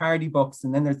fan of Hardy Books.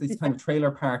 And then there's this kind of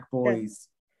Trailer Park Boys.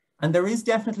 And there is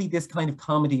definitely this kind of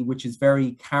comedy, which is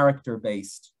very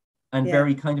character-based and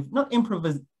very kind of, not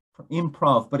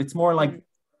improv, but it's more like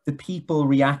the people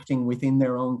reacting within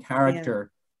their own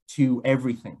character to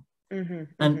everything.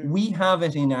 And we have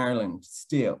it in Ireland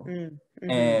still.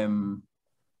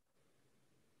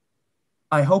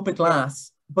 I hope it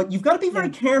lasts, but you've got to be very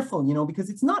careful, you know, because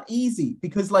it's not easy,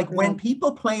 because like when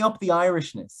people play up the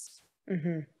Irishness,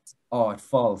 oh, it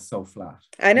falls so flat.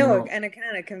 I know, you know? And it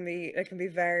can be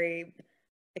very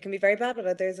bad,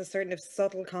 but there's a certain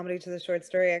subtle comedy to the short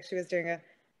story. I actually was doing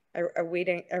a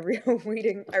reading. I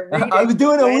was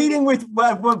doing a reading with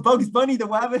Bugs Bunny the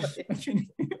Wabbit.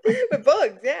 With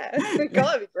bugs, yeah.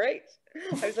 God, it'd be great.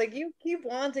 I was like, you keep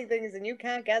wanting things and you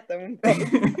can't get them. But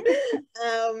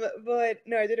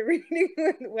no, I did a reading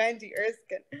with Wendy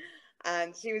Erskine,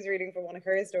 and she was reading from one of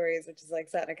her stories, which is like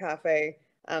set in a cafe,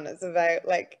 and it's about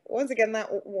like, once again, that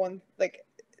one, like,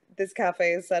 this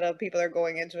cafe is set up, people are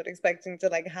going into it expecting to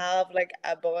like have like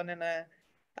a bun and a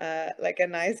like a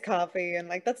nice coffee, and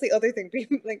like that's the other thing,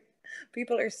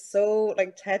 people are so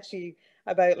like touchy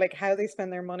about like how they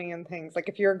spend their money and things. Like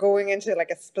if you're going into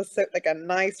like a specific, like a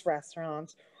nice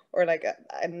restaurant or like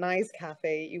a nice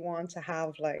cafe, you want to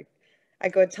have like a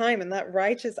good time, and that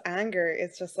righteous anger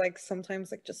is just like sometimes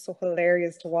like just so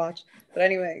hilarious to watch. But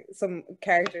anyway, some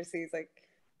character sees like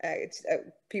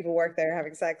people work there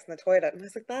having sex in the toilet, and I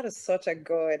was like, that is such a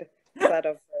good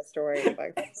setup for a story.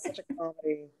 Like that's such a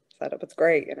comedy setup. It's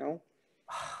great, you know.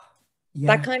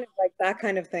 Yeah. That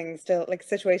kind of thing still, like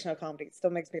situational comedy, still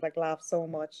makes me like laugh so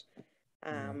much.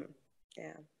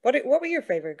 Yeah. What were your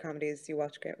favorite comedies you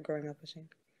watched growing up, Oisín?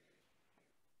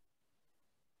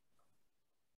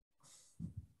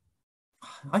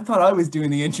 I thought I was doing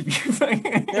the interview.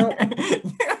 No,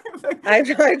 I've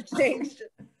changed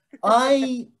it.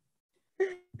 I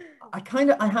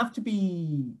have to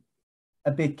be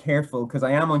a bit careful because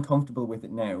I am uncomfortable with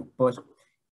it now. But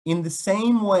in the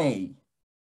same way,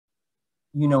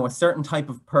 you know, a certain type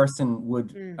of person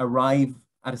would arrive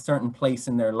at a certain place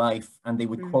in their life and they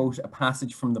would quote a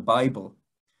passage from the Bible.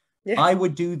 Yeah. I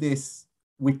would do this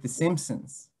with The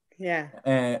Simpsons. Yeah.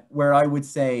 Where I would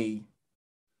say,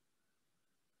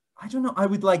 I don't know, I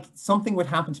would like, something would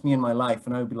happen to me in my life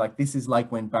and I would be like, this is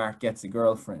like when Bart gets a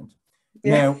girlfriend.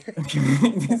 Yeah. Now,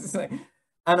 this is like,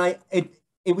 and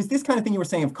it was this kind of thing you were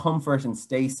saying of comfort and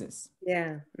stasis.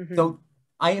 Yeah. So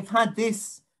I have had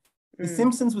this, The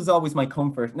Simpsons was always my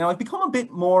comfort. Now I've become a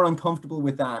bit more uncomfortable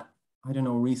with that, I don't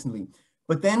know, recently.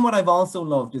 But then what I've also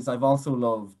loved is I've also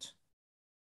loved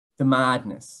the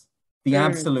madness, the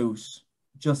absolute,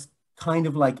 just kind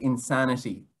of like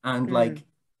insanity. And like,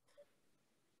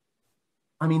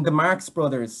 I mean, the Marx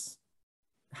Brothers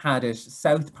had it,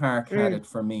 South Park had it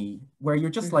for me, where you're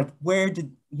just like, where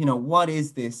did, you know, what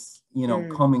is this, you know,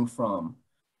 coming from?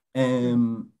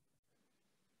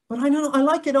 But I don't know, I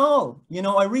like it all. You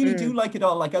know, I really do like it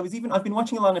all. Like I've been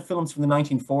watching a lot of films from the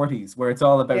 1940s where it's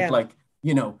all about like,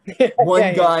 you know,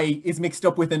 one guy is mixed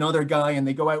up with another guy and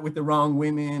they go out with the wrong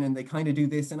women and they kind of do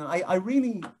this. And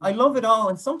I love it all.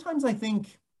 And sometimes I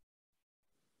think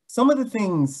some of the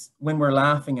things when we're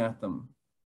laughing at them,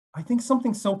 I think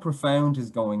something so profound is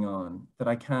going on that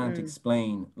I can't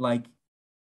explain. Like,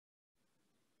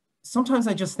 sometimes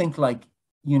I just think like,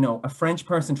 you know, a French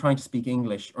person trying to speak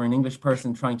English or an English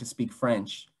person trying to speak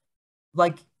French.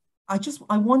 Like, I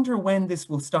wonder when this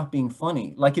will stop being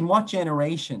funny. Like, in what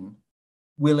generation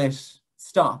will it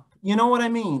stop? You know what I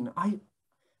mean?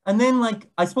 And then like,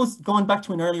 I suppose going back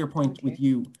to an earlier point with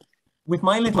you, with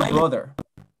my little brother,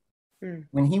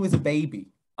 when he was a baby,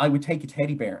 I would take a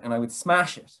teddy bear and I would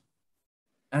smash it.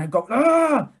 And I'd go,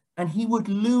 ah! And he would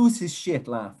lose his shit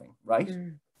laughing, right?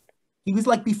 He was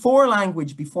like, before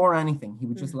language, before anything, he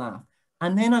would just laugh.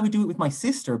 And then I would do it with my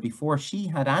sister before she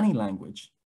had any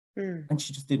language. And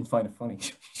she just didn't find it funny.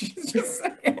 She's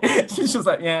just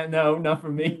like, yeah, no, not for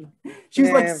me. She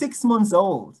was like 6 months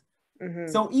old.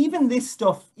 So even this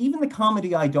stuff, even the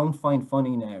comedy I don't find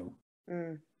funny now,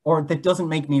 or that doesn't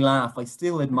make me laugh, I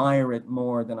still admire it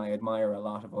more than I admire a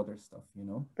lot of other stuff, you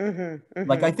know?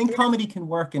 Like, I think comedy can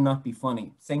work and not be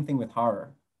funny. Same thing with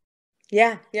horror.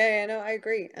 Yeah, no, I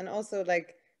agree. And also,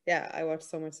 like, yeah, I watched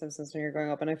so much Simpsons when you were growing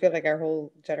up, and I feel like our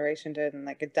whole generation did, and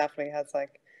like it definitely has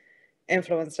like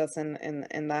influenced us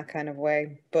in that kind of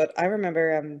way. But I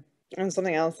remember and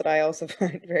something else that I also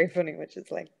find very funny, which is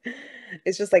like,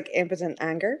 it's just like impotent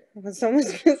anger. When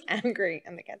someone's just angry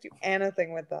and they can't do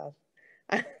anything with that.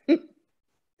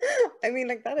 I mean,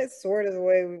 like, that is sort of the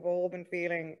way we've all been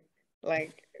feeling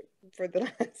like for the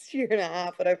last year and a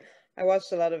half. But I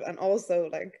watched a lot of, and also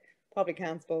like, probably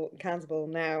cancelable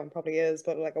now, probably is,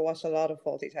 but like I watched a lot of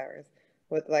Fawlty Towers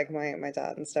with like my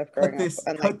dad and stuff growing up.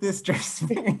 And cut like, this dress.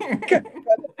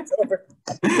 It's over.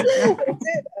 I did,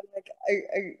 and like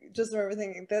I just remember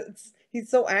thinking that he's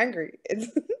so angry.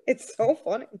 It's so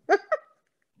funny.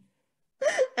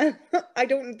 And I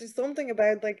don't do something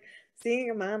about like seeing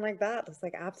a man like that just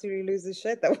like absolutely lose his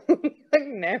shit. That would like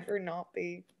never not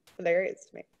be hilarious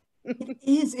to me. It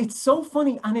is. It's so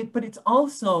funny, but it's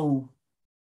also,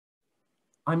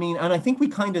 I mean, and I think we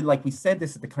kind of, like, we said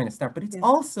this at the kind of start, but it's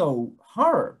also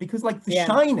horror, because like The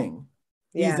Shining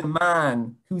is a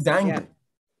man who's angry.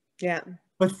 Yeah.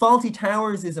 But Fawlty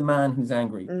Towers is a man who's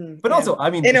angry. But also,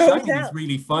 I mean, The Shining is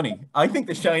really funny. I think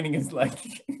The Shining is like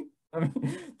I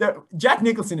mean, Jack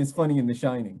Nicholson is funny in The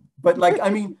Shining, but like, I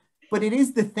mean, but it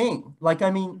is the thing. Like,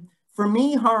 I mean, for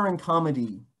me, horror and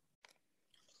comedy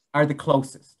are the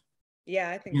closest. Yeah,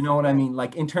 I think you know so, what I mean?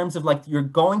 Like in terms of like you're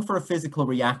going for a physical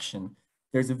reaction,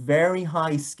 there's a very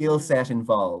high skill set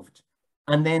involved.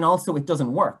 And then also it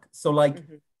doesn't work. So like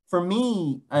for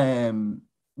me,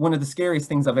 one of the scariest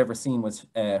things I've ever seen was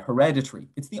Hereditary.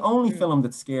 It's the only film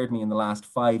that scared me in the last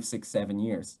 5, 6, 7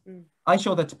 years. I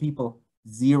show that to people,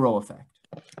 zero effect.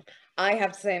 I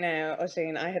have to say now,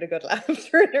 Oisín, I had a good laugh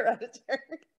during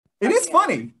Hereditary. It is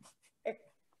funny.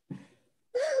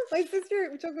 My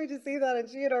sister took me to see that and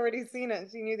she had already seen it and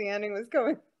she knew the ending was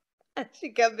coming. And she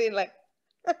kept being like,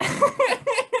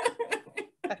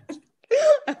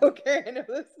 okay, I know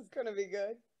this is going to be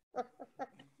good.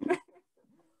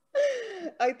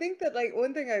 I think that like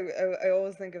one thing I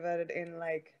always think about it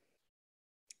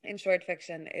in short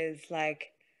fiction is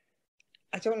like,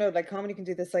 I don't know, like comedy can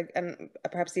do this, like, and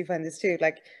perhaps you find this too.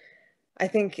 Like, I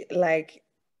think it was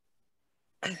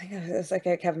like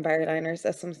a Kevin Barry liner.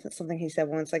 That's something he said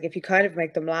once. Like, if you kind of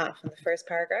make them laugh in the first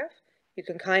paragraph, you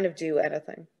can kind of do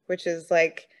anything, which is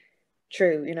like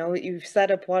true. You know, you've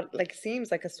set up what like seems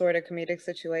like a sort of comedic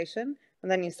situation, and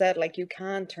then you said like you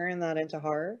can turn that into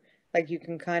horror. Like you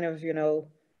can kind of, you know,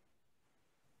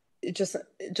 just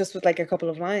with like a couple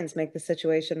of lines make the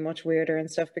situation much weirder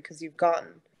and stuff because you've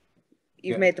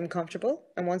made them comfortable,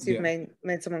 and once you've made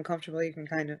someone comfortable, you can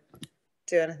kind of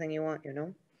do anything you want, you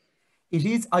know. It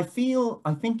is. I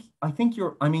think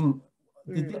you're. I mean,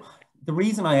 the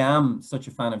reason I am such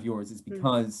a fan of yours is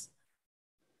because,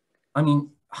 I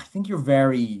mean, I think you're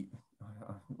very.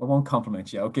 I won't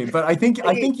compliment you, okay? But I think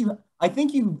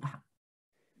you.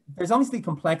 There's obviously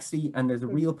complexity and there's a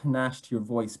real panache to your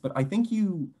voice, but I think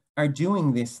you are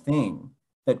doing this thing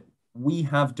that we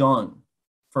have done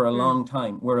for a long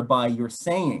time, whereby you're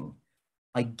saying,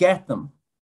 I get them,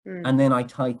 and then I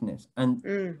tighten it.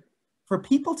 And for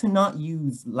people to not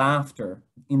use laughter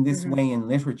in this way in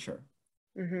literature,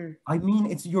 I mean,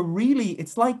 it's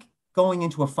like going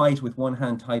into a fight with one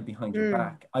hand tied behind your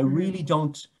back. I really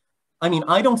don't, I mean,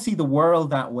 I don't see the world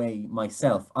that way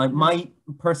myself. My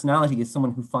personality is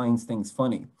someone who finds things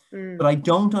funny, but I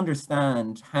don't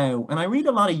understand how, and I read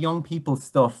a lot of young people's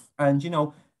stuff, and, you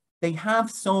know, they have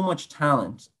so much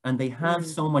talent and they have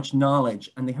so much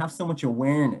knowledge and they have so much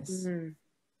awareness,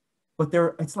 but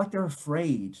it's like they're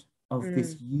afraid of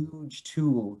this huge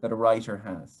tool that a writer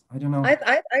has. I don't know.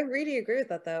 I really agree with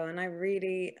that though, and I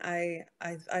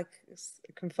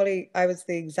was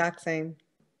the exact same.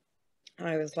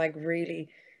 I was like really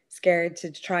scared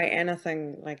to try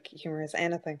anything like humorous,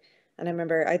 anything. And I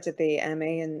remember I did the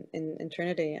MA in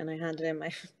Trinity, and I handed in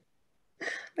my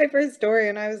my first story,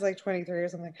 and I was like 23 or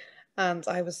something. And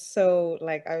I was so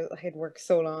like I had worked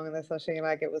so long on this, especially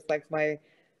like it was like my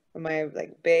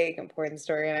like big important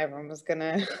story, and everyone was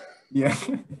gonna you'd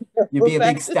be a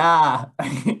big star.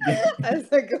 As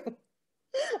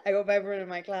I hope everyone in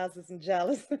my class isn't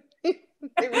jealous.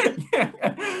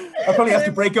 I'll probably have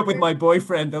to break up with my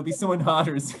boyfriend. There'll be someone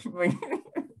hotter. And then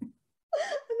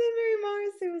Mary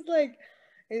Morrissey was like,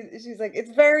 she's like,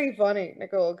 it's very funny,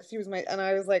 Nicole, because she was and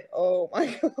I was like, oh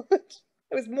my God.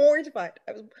 I was mortified.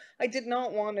 I did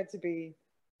not want it to be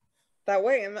that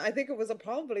way, and I think it was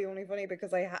probably only funny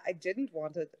because I didn't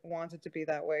want it to be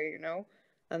that way, you know.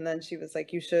 And then she was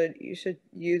like, you should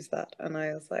use that, and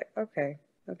I was like, okay,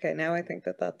 now I think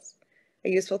that that's a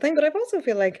useful thing. But I also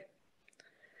feel like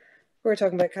we were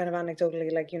talking about kind of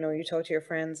anecdotally, like, you know, you talk to your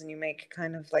friends and you make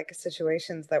kind of like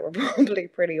situations that were probably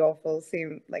pretty awful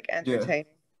seem like entertaining.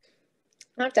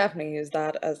 I've definitely used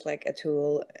that as like a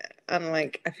tool, and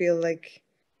like I feel like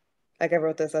I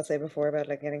wrote this essay before about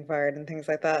like getting fired and things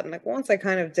like that, and like once I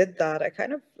kind of did that, I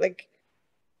kind of like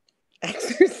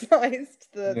exercised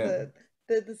the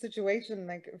situation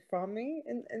like from me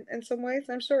in some ways.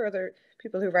 I'm sure other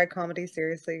people who write comedy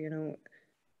seriously, you know,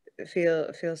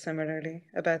 feel similarly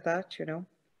about that, you know.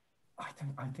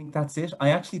 I think that's it. I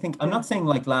actually think I'm not saying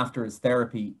like laughter is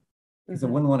therapy, because I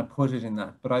wouldn't want to put it in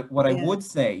that, but I would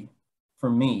say for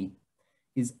me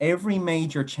is every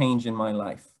major change in my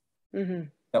life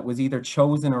that was either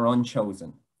chosen or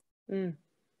unchosen,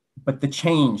 but the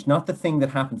change, not the thing that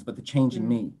happens, but the change in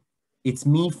me, it's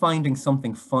me finding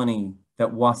something funny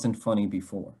that wasn't funny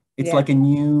before. It's like a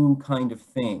new kind of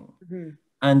thing.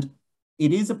 And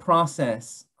it is a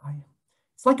process.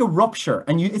 It's like a rupture,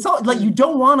 and it's all like you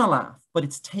don't want to laugh, but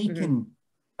it's taken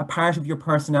a part of your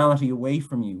personality away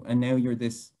from you, and now you're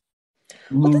this.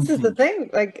 Well, this is the thing.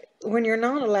 Like when you're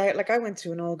not allowed, like I went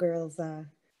to an all-girls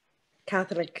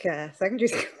Catholic secondary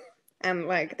school, and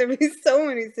like there'd be so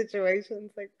many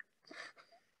situations like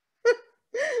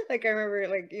Like I remember,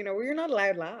 like, you know, we were not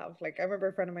allowed to laugh. Like I remember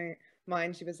a friend of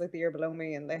mine, she was like the year below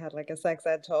me, and they had like a sex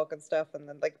ed talk and stuff, and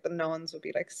then like the nuns would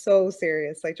be like so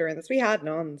serious. Like during this, we had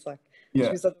nuns. Like she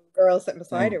was a girl sitting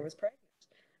beside her was pregnant,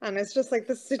 and it's just like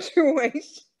the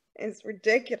situation is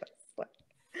ridiculous. Like,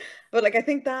 but like I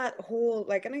think that whole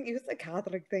like, and I think it was a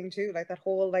Catholic thing too, like that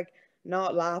whole like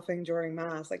not laughing during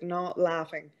mass, like not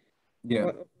laughing,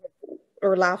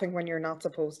 or laughing when you're not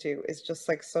supposed to, is just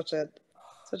like such a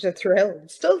thrill.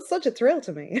 It's still such a thrill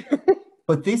to me.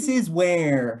 But this is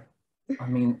where, I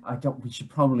mean, we should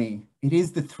probably, it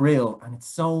is the thrill, and it's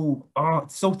so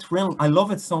thrilling. I love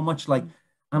it so much. Like,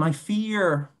 and I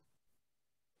fear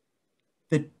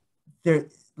that there,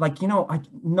 like, you know,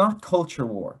 not culture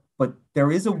war, but there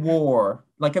is a war.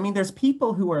 Like, I mean, there's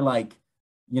people who are like,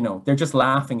 you know, they're just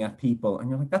laughing at people, and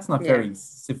you're like, that's not very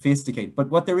sophisticated. But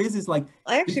what there is like,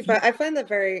 I find that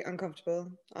very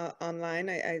uncomfortable online.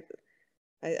 I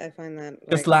find that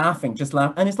just laughing,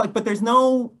 and it's like, but there's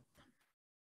no,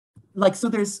 like, so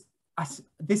there's,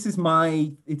 this is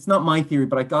it's not my theory,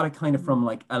 but I got it kind of from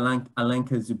like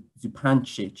Alenka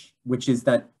Zupancic, which is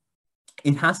that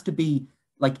it has to be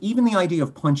like, even the idea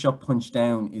of punch up, punch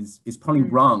down is probably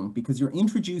wrong, because you're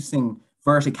introducing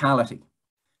verticality,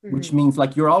 which means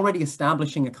like you're already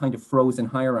establishing a kind of frozen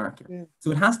hierarchy.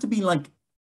 So it has to be like,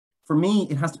 for me,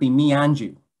 it has to be me and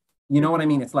you. You know what I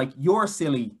mean? It's like, you're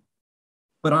silly,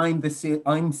 but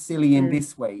I'm silly in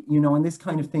this way, you know, and this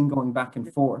kind of thing going back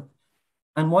and forth.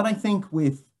 And what I think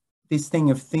with this thing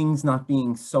of things not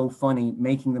being so funny,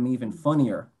 making them even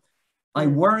funnier, I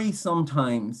worry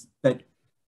sometimes that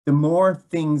the more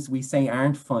things we say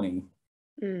aren't funny,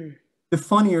 the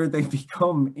funnier they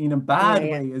become in a bad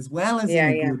way as well as in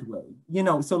a good way. You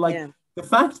know, so like the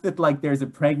fact that like there's a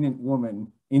pregnant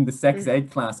woman in the sex ed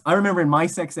class. I remember in my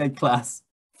sex ed class,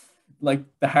 like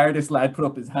the hardest lad put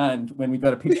up his hand when we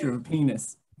got a picture of a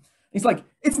penis. He's like,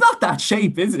 it's not that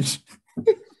shape, is it?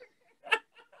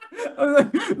 I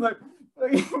was like,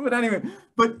 but anyway,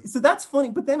 but so that's funny.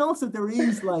 But then also there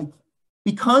is like,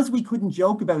 because we couldn't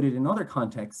joke about it in other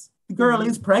contexts, the girl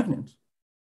is pregnant.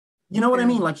 You know what I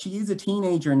mean? Like, she is a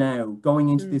teenager now going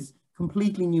into this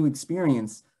completely new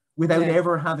experience without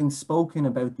ever having spoken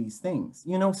about these things,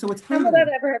 you know? So it's kind of... without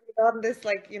ever having gotten this,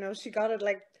 like, you know, she got it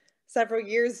like several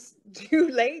years too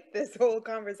late, this whole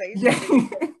conversation.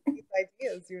 These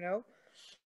ideas, you know?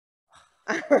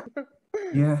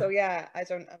 So yeah, I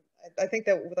think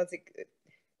that's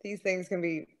these things can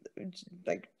be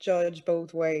like judged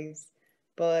both ways.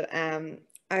 But I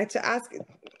had to ask,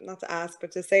 not to ask,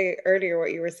 but to say earlier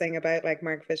what you were saying about like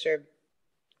Mark Fisher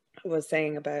was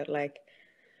saying about like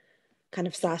kind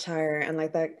of satire and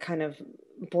like that kind of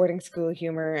boarding school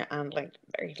humor and like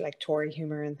very like Tory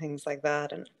humor and things like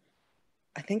that. And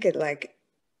I think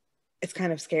it's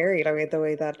kind of scary the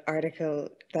way that article,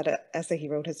 that essay he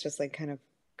wrote has just like kind of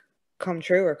come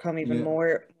true, or come even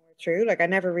more true. Like I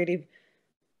never really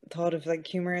thought of like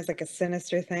humor as like a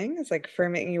sinister thing. It's like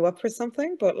firming you up for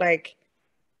something, but like,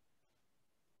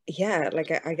 yeah,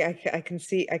 like I can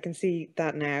see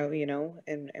that now, you know,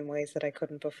 in ways that I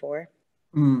couldn't before.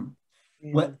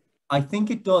 Well, I think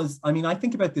it does. I mean, I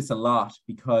think about this a lot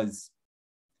because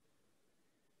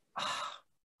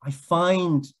I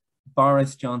find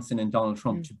Boris Johnson and Donald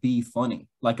Trump to be funny.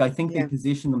 Like, I think they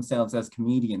position themselves as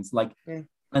comedians, like,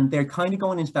 and they're kind of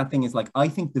going into that thing is like, I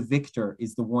think the victor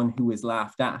is the one who is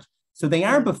laughed at. So they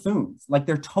are buffoons, like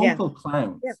they're total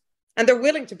clowns. Yeah. And they're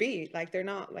willing to be, like, they're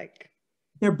not like...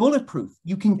 They're bulletproof.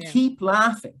 You can keep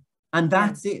laughing and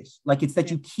that's it. Like, it's that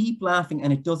you keep laughing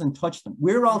and it doesn't touch them.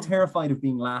 We're all terrified of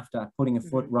being laughed at, putting a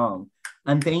foot wrong.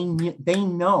 And they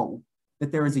know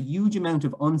that there is a huge amount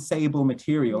of unsayable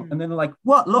material. And then they're like,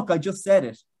 what? Look, I just said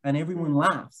it. And everyone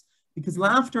laughs. Because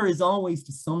laughter is always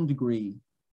to some degree...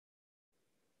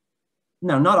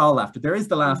 No, not all laughter. There is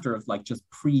the laughter of like just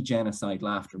pre-genocide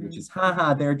laughter, which is,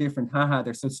 haha, they're different. Haha,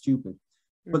 they're so stupid.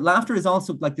 But laughter is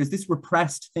also like, there's this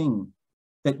repressed thing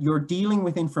that you're dealing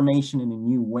with information in a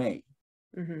new way.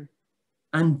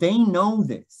 And they know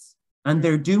this. And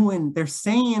they're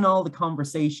saying all the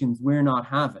conversations we're not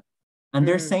having. And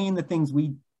they're saying the things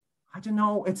I don't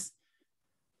know.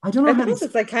 I don't know.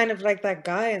 It's like kind of like that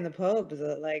guy in the pub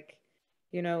that, like,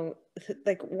 you know,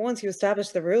 like once you establish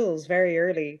the rules very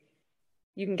early,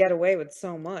 you can get away with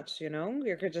so much, you know?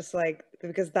 You're just like,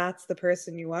 because that's the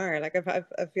person you are. Like, I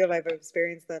feel like I've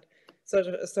experienced that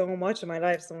so much in my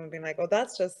life. Someone being like, oh,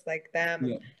 that's just like them.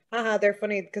 And, haha, they're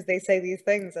funny because they say these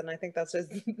things. And I think that's just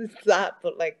that,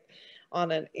 but like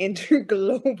on an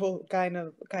interglobal kind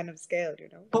of scale, you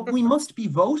know? But we must be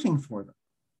voting for them.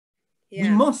 Yeah. We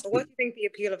must. But what do you think the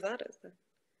appeal of that is then?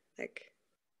 Like,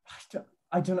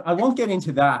 don't know. I won't get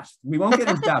into that. We won't get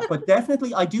into that. But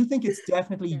definitely, I do think it's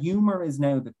definitely humor is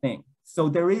now the thing. So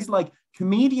there is like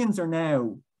comedians are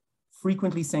now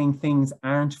frequently saying things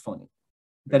aren't funny,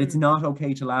 that it's not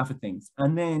okay to laugh at things.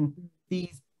 And then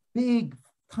these big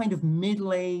kind of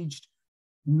middle-aged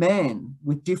men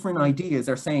with different ideas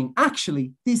are saying,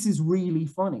 actually, this is really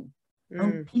funny.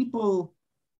 And people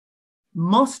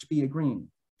must be agreeing.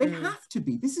 They have to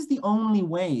be. This is the only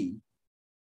way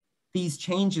these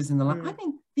changes in the life. I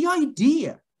mean, the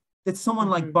idea that someone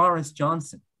like Boris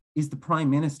Johnson is the prime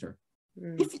minister,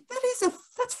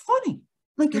 that's funny.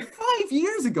 Like 5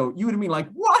 years ago, you would have been like,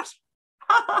 what?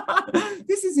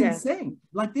 This is insane.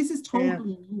 Like, this is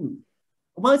totally new.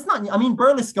 Well, it's not. I mean,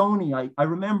 Berlusconi, I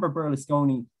remember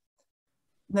Berlusconi.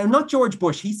 Now, not George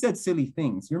Bush. He said silly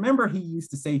things. You remember he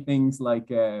used to say things like,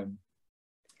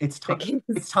 it's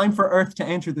time for Earth to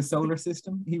enter the solar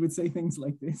system. He would say things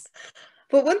like this.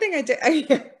 But one thing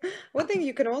one thing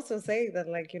you can also say that,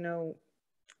 like, you know,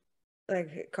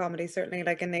 like comedy certainly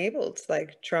like enabled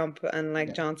like Trump and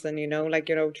like Johnson, you know, like,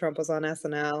 you know, Trump was on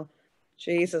SNL.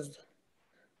 Jesus,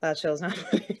 that show's not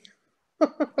funny.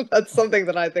 That's something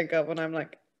that I think of when I'm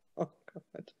like, oh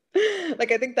God.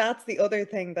 Like, I think that's the other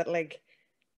thing that like,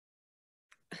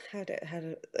 how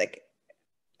to like,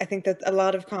 I think that a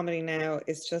lot of comedy now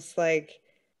is just like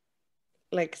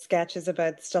sketches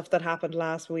about stuff that happened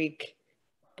last week,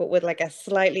 but with like a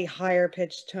slightly higher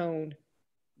pitched tone.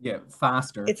 Yeah,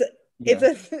 faster.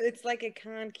 It's like it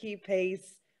can't keep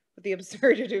pace with the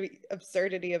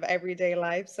absurdity of everyday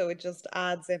life, so it just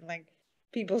adds in like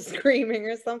people screaming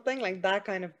or something. Like that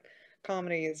kind of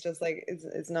comedy is just like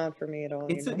it's not for me at all.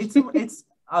 It's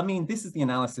I mean, this is the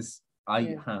analysis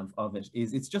I have of it,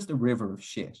 is it's just a river of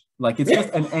shit. Like, it's just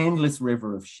an endless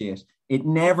river of shit. It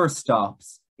never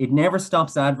stops. It never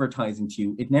stops advertising to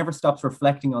you. It never stops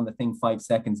reflecting on the thing 5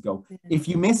 seconds ago. If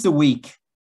you miss a week,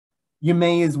 you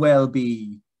may as well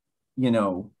be, you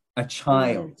know, a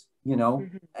child, you know.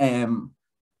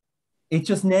 It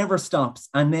just never stops.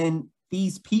 And then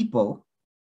these people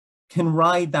can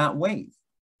ride that wave.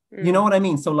 You know what I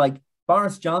mean? So like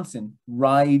Boris Johnson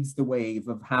rides the wave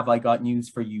of "have I got news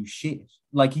for you" shit.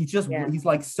 Like he's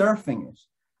like surfing it,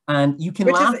 and you can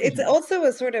laugh. It's also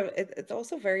a sort of it's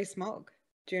also very smug.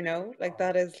 Do you know? Like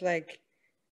that is like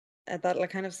that like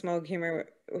kind of smug humor,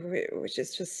 which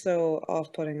is just so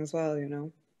off-putting as well. You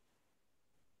know.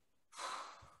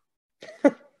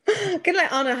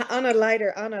 On a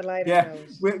lighter note.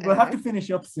 We'll have to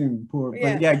finish up soon, poor.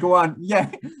 But go on.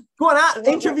 Go on.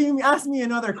 Interview me. Ask me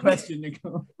another question,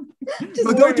 Nicole.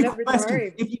 We'll go to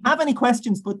questions. If you have any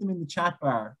questions, put them in the chat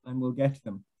bar, and we'll get to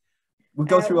them. We'll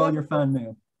go through all your fan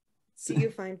mail. Do you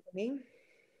find funny?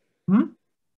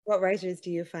 What writers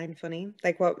do you find funny?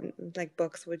 Like what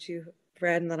books would you have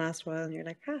read in the last while, and you're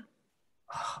like,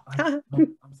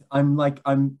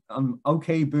 I'm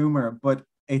okay boomer, but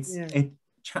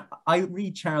I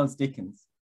read Charles Dickens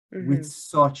with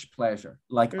such pleasure.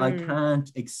 Like I can't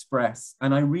express,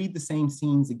 and I read the same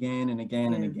scenes again and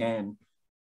again and again.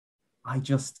 I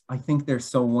think they're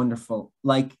so wonderful.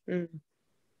 Like,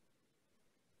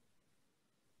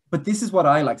 but this is what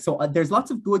I like. So there's lots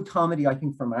of good comedy, I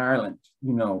think, from Ireland,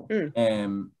 you know,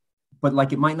 but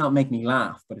like it might not make me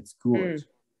laugh, but it's good.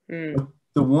 But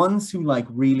the ones who like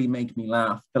really make me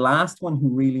laugh, the last one who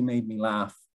really made me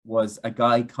laugh was a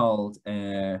guy called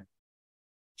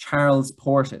Charles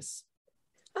Portis.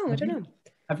 Oh, I don't know.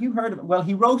 Have you heard of it? Well,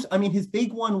 he wrote, I mean, his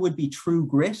big one would be True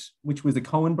Grit, which was a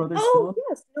Coen Brothers film.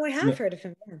 Yes. No, I have heard of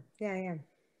him. Yeah.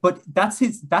 But that's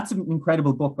an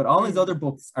incredible book. But all his other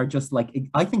books are just like,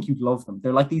 I think you'd love them.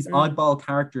 They're like these oddball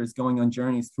characters going on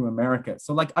journeys through America.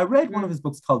 So like I read one of his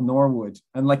books called Norwood,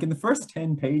 and like in the first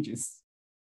 10 pages,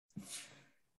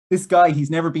 this guy, he's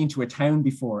never been to a town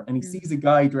before, and he sees a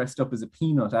guy dressed up as a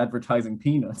peanut advertising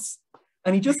peanuts.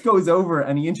 And he just goes over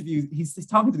and he's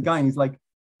talking to the guy, and he's like,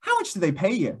 "How much do they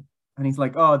pay you?" And he's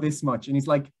like, "Oh, this much." And he's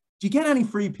like, "Do you get any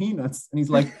free peanuts?" And he's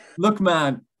like, "Look,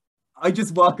 man, I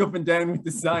just walk up and down with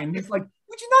the sign." And he's like,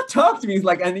 "Would you not talk to me?"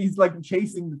 He's like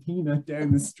chasing the peanut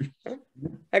down the street.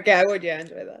 Okay, I would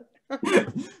enjoy that.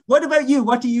 What about you?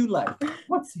 What do you like?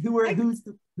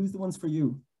 Who's the ones for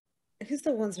you? Who's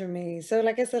the ones for me? So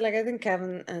like I said, like I think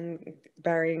Kevin and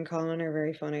Barry and Colin are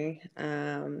very funny.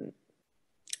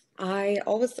 I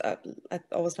always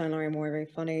found Laurie Moore very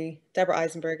funny. Deborah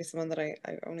Eisenberg is the one that I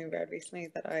only read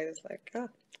recently that I was like,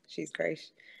 she's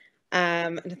great.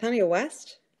 Nathaniel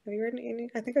West. Have you read any?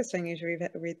 I think I was telling you to read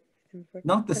him before.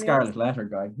 Not the Scarlet Letter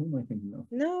guy. Who am I thinking of?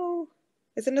 No.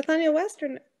 Is it Nathaniel West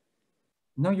or?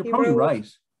 No, you're probably right.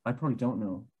 I probably don't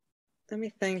know. Let me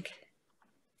think.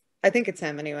 I think it's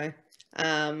him anyway.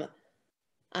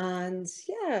 And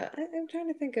yeah, I'm trying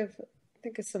to think of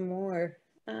some more.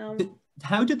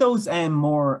 How do those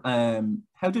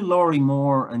how do Laurie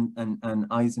Moore and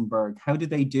Eisenberg, how do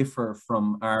they differ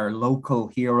from our local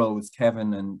heroes,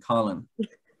 Kevin and Colin?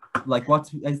 Like,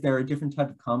 is there a different type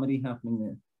of comedy happening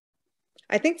there?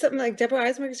 I think something like Deborah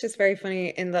Eisenberg is just very funny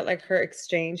in that, like, her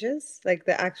exchanges, like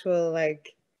the actual,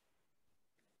 like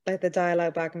the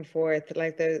dialogue back and forth,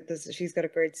 like she's got a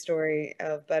great story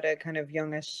about a kind of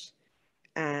youngish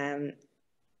girl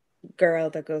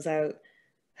that goes out,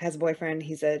 has a boyfriend,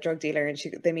 he's a drug dealer, and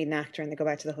they meet an actor and they go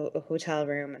back to the hotel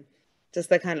room, and just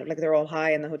the kind of like they're all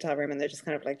high in the hotel room and they're just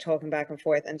kind of like talking back and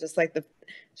forth, and just like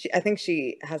I think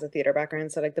she has a theater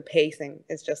background, so like the pacing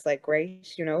is just like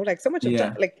great, you know, like so much of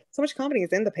like so much comedy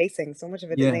is in the pacing, so much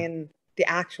of it is in the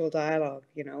actual dialogue,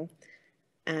 you know.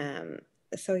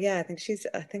 So yeah, I think she's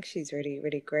really,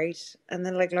 really great. And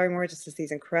then like Laurie Moore just has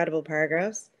these incredible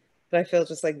paragraphs that I feel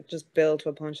just build to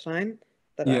a punchline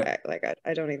that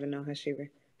I don't even know how she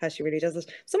really does this.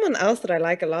 Someone else that I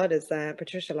like a lot is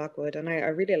Patricia Lockwood, and I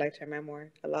really liked her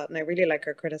memoir a lot, and I really like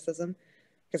her criticism,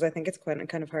 because I think it's quite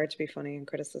kind of hard to be funny in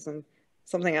criticism.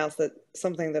 Something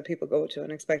that people go to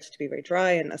and expect it to be very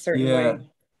dry in a certain way.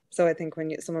 So I think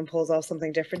when someone pulls off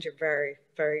something different, you're very,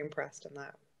 very impressed in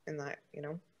that, you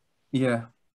know. Yeah,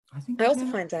 I also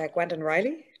find Gwendolyn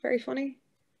Riley very funny.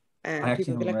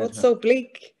 People be like, "Oh, it's her. so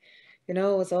bleak, you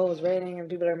know, it's always raining and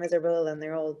people are miserable and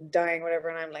they're all dying, whatever."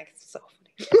 And I'm like, "It's so funny."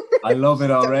 I love it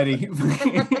already.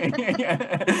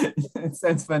 It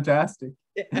sounds fantastic.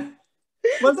 Yeah.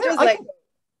 Well,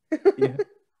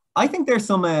 I think there's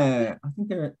some. I think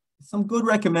there are some good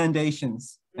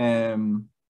recommendations. Yeah,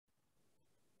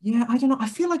 I don't know. I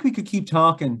feel like we could keep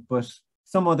talking, but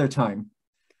some other time.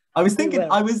 I was thinking,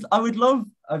 I would love,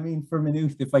 I mean, for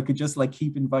Maynooth, if I could just like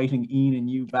keep inviting Ian and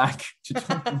you back.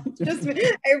 Just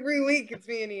every week, it's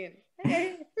me and Ian.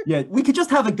 Hey. Yeah, we could just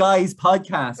have a guys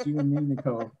podcast, you and me,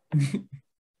 Nicole. Do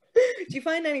you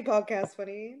find any podcasts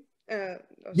funny?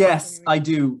 Yes, I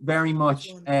do, very much.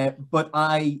 But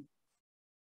I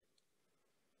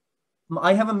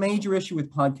have a major issue with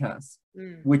podcasts,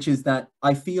 which is that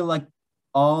I feel like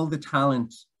all the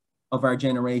talent of our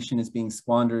generation is being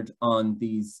squandered on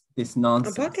this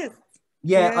nonsense. On podcasts.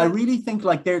 Yeah, I really think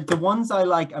like they're the ones I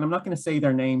like, and I'm not going to say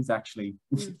their names actually.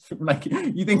 Like,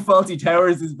 you think Faulty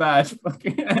Towers is bad, but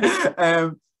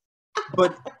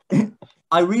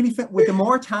I really think with the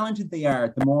more talented they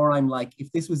are, the more I'm like, if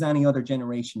this was any other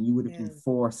generation, you would have been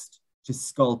forced to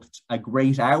sculpt a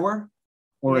great hour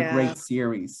or a great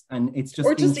series, and it's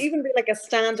just even be like a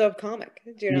stand-up comic.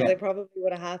 Do you know? They probably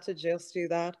would have had to just do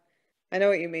that. I know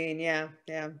what you mean. Yeah.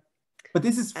 But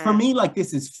this is, for me, like,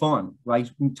 this is fun, right?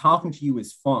 Talking to you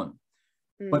is fun.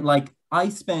 But like, I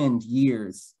spend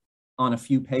years on a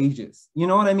few pages. You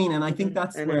know what I mean? And I think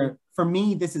that's where, for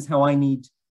me, this is how I need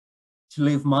to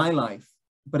live my life.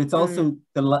 But it's also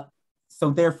so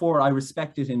therefore I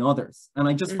respect it in others. And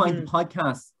I just find the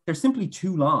podcasts, they're simply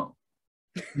too long.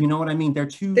 You know what I mean?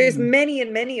 There's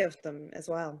many of them as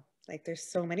well. Like, there's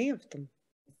so many of them.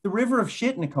 The river of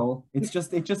shit, Nicole. It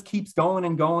just keeps going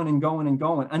and going and going and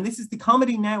going. And this is the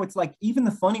comedy now. It's like, even the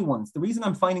funny ones, the reason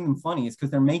I'm finding them funny is because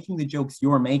they're making the jokes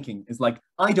you're making. Is like,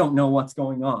 I don't know what's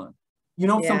going on. You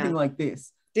know, something like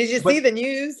this. Did you see the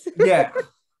news? Yeah.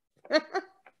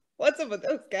 What's up with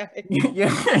those guys? Yeah.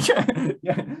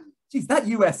 Jeez, that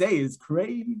USA is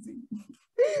crazy.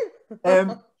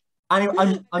 Anyway,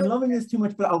 I'm loving this too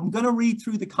much, but I'm gonna read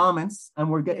through the comments,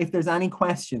 and if there's any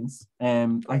questions.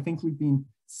 I think we've been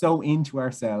so into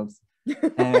ourselves,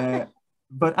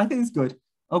 but I think it's good.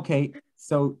 Okay,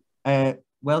 so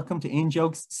welcome to In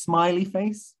Jokes. Smiley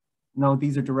face. No,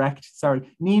 these are direct. Sorry.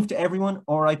 Neve to everyone.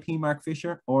 R.I.P. Mark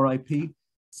Fisher. R.I.P.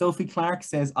 Sophie Clark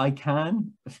says I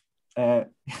can.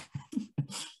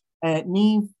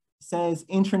 Neve says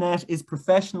internet is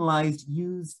professionalized,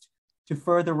 used to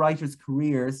further writers'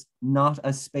 careers, not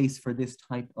as space for this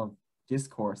type of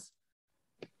discourse.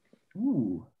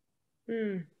 Ooh.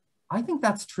 I think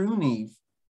that's true, Neve.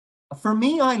 For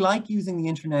me, I like using the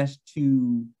internet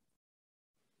to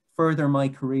further my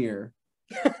career.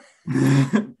 Do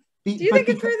you think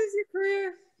it furthers your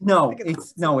career? No,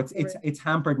 it's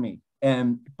hampered me.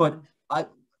 But I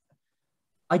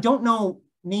don't know,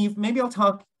 Neve, maybe I'll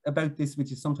talk about this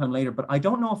with you sometime later, but I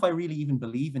don't know if I really even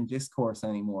believe in discourse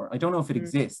anymore. I don't know if it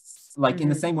exists. Like in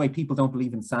the same way people don't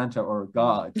believe in Santa or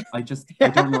God. I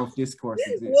don't know if discourse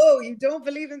exists. Whoa, you don't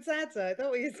believe in Santa? I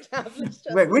thought we established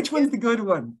that. Wait, which one's the good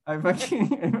one? Has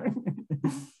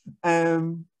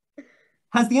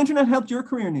the internet helped your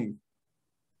career, Neve?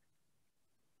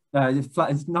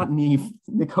 It's not Neve,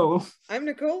 Nicole. I'm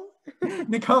Nicole.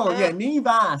 Nicole, yeah, Neve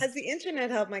asked. Has the internet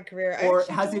helped my career? Or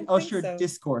has it ushered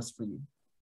discourse for you?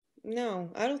 No,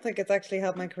 I don't think it's actually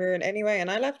helped my career in any way. And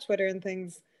I left Twitter and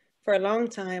things for a long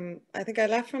time. I think I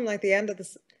left from like the end of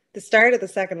the start of the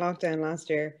second lockdown last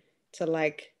year to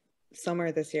like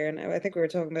summer this year. And I think we were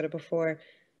talking about it before,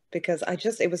 because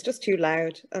it was just too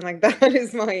loud. And like that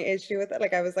is my issue with it.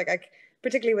 Like I was like,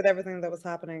 particularly with everything that was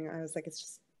happening, I was like,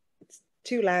 it's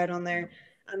too loud on there.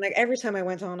 And like every time I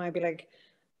went on, I'd be like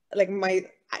my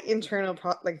internal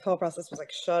thought process was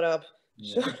like, shut up.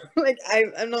 Yeah. Like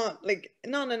I'm not like,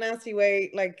 not in a nasty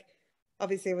way. Like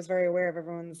obviously I was very aware of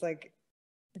everyone's like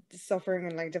suffering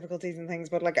and like difficulties and things,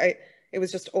 but like it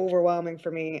was just overwhelming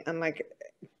for me, and like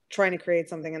trying to create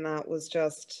something in that was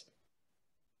just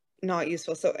not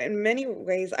useful. So in many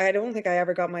ways, I don't think I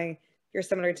ever got you're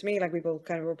similar to me, like we both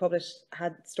kind of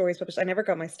had stories published. I never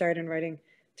got my start in writing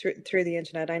through the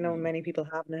internet. I know many people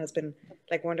have, and it has been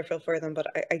like wonderful for them, but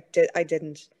I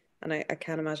didn't. And I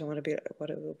can't imagine what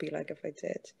it would be like if I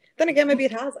did. Then again, maybe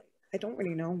it has. I don't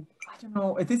really know. I don't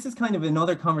know. This is kind of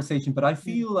another conversation, but I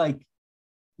feel like,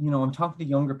 I'm talking to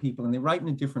younger people and they write in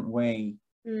a different way.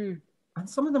 And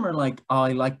some of them are like, oh,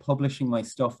 I like publishing my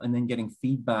stuff and then getting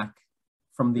feedback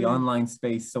from the online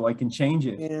space so I can change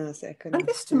it. Yes, and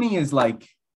this to me is like,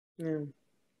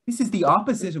 this is the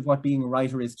opposite of what being a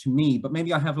writer is to me, but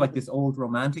maybe I have like this old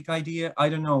romantic idea. I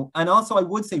don't know. And also I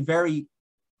would say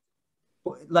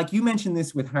like you mentioned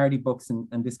this with Hardy Books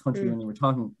and This Country when you were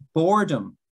talking,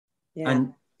 boredom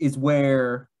and is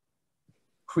where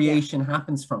creation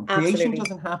happens from. Absolutely. Creation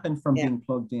doesn't happen from being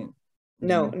plugged in.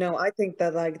 No, I think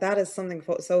that like that is something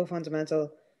so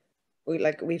fundamental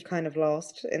we've kind of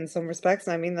lost in some respects.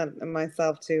 And I mean that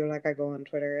myself too. Like I go on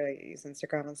Twitter, I use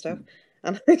Instagram and stuff,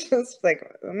 and I just like,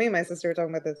 me and my sister were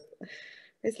talking about this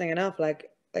recently enough.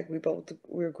 Like we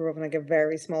grew up in like a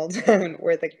very small town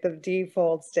where like the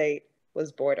default state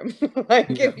was boredom.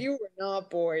 Like if you were not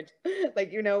bored,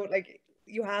 like like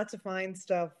you had to find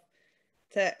stuff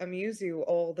to amuse you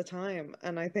all the time.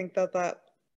 And I think that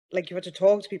like you had to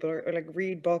talk to people or like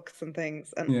read books and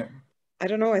things. And I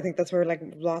don't know, I think that's where like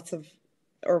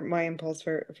my impulse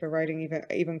for writing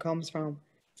even comes from.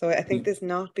 So I think this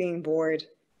not being bored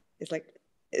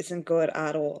isn't good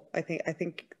at all. I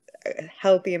think a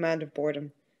healthy amount of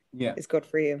boredom is good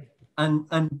for you.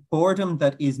 And boredom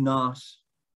that is not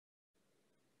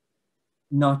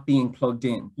being plugged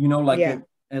in, like I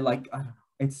don't know,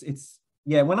 it's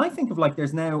when I think of like,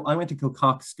 I went to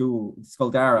Kilcock School,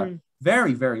 Skuldara,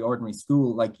 very, very ordinary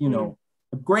school, like,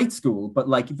 a great school, but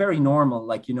like very normal,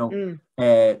 like,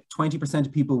 20%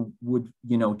 of people would,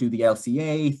 do the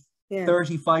LCA,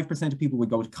 35% of people would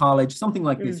go to college, something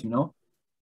like this,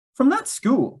 From that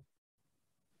school,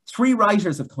 3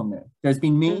 writers have come there. There's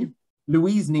been me,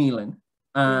 Louise Nealon,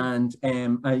 and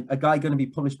a guy going to be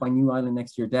published by New Island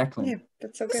next year, Declan. Yeah,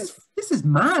 that's so good. This is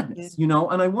madness,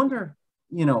 and I wonder,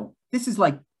 this is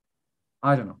like,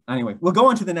 I don't know. Anyway, we'll go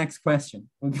on to the next question.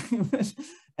 But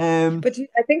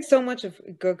I think so much of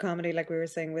good comedy, like we were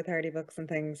saying with Hardy Books and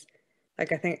things,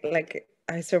 like I think, like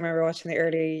I still remember watching the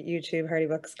early YouTube Hardy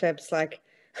Books clips, like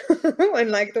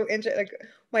when like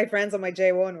my friends on my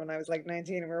J1 when I was like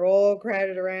 19, and we were all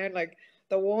crowded around like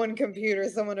the one computer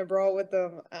someone had brought with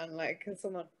them, and like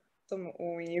someone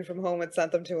we knew from home had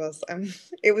sent them to us, and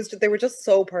they were just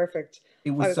so perfect.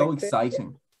 It was so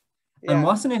exciting. And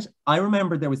wasn't it? I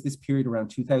remember there was this period around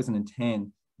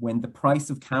 2010 when the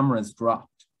price of cameras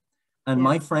dropped. And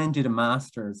my friend did a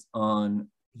master's on,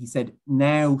 he said,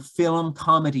 now film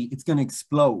comedy, it's going to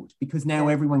explode because now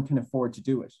everyone can afford to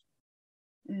do it.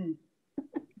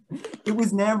 It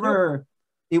was never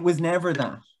that, it was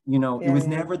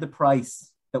never the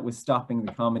price that was stopping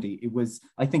the comedy.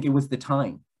 I think it was the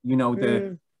time,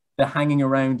 the hanging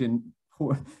around in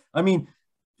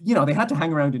they had to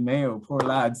hang around in Mayo, poor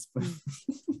lads. But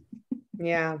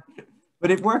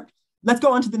but it worked. Let's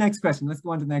go on to the next question.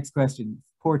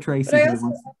 Poor Tracy.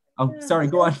 Sorry,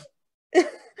 go on.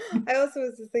 I also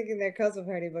was just thinking there because of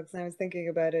Hardy Books, and I was thinking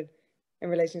about it in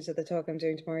relation to the talk I'm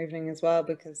doing tomorrow evening as well,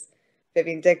 because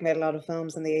Vivian Dick made a lot of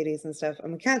films in the 80s and stuff,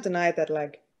 and we can't deny that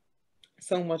like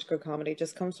so much good comedy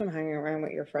just comes from hanging around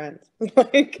with your friends.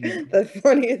 Like the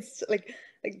funniest, like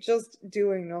just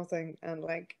doing nothing and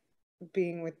like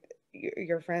being with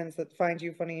your friends that find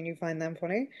you funny and you find them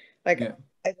funny. Like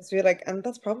I just feel like, and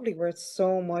that's probably where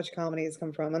so much comedy has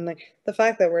come from. And like the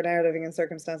fact that we're now living in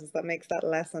circumstances that makes that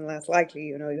less and less likely,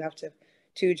 you have to have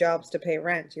 2 jobs to pay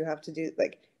rent. You have to do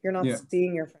like, you're not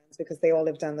seeing your friends because they all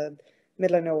live down the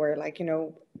middle of nowhere. Like,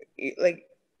 like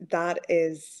that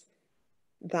is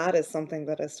something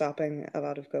that is stopping a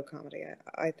lot of good comedy,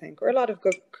 I think, or a lot of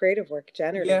good creative work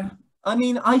generally. I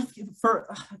mean,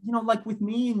 like with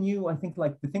me and you, I think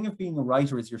like the thing of being a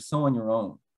writer is you're so on your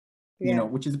own, you know,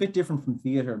 which is a bit different from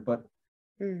theater. But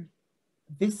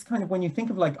this kind of, when you think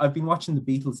of like, I've been watching the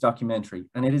Beatles documentary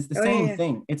and it is the same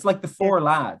thing. It's like the four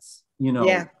lads, you know,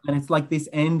 and it's like this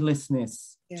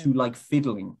endlessness to like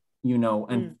fiddling, you know,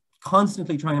 and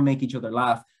constantly trying to make each other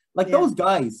laugh. Like those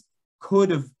guys could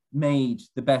have made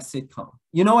the best sitcom.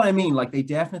 You know what I mean? Like they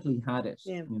definitely had it,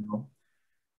 you know.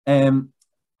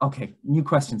 Okay, new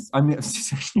questions.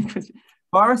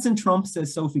 Boris and Trump,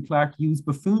 says Sophie Clark, use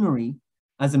buffoonery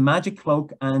as a magic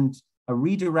cloak and a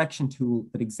redirection tool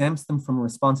that exempts them from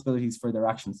responsibilities for their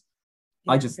actions.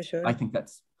 I think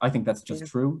that's just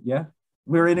true. Yeah.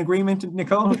 We're in agreement,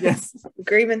 Nicole? Yes.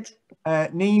 Agreement.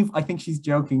 Niamh, I think she's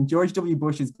joking. George W.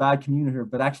 Bush is bad communicator,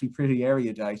 but actually pretty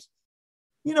erudite.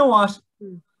 You know what?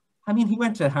 I mean, he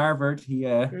went to Harvard. He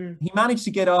managed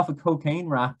to get off a cocaine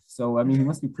rap. So, I mean, he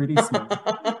must be pretty smart.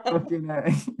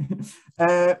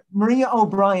 Maria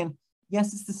O'Brien.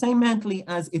 Yes, it's the same mentally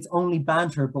as It's Only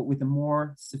Banter, but with a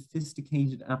more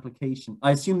sophisticated application.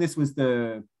 I assume this was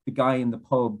the guy in the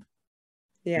pub.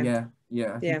 Yeah.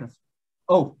 I think that's...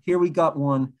 Oh, here we got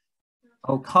one.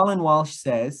 Oh, Colin Walsh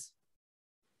says,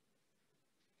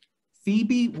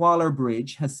 Phoebe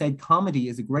Waller-Bridge has said comedy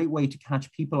is a great way to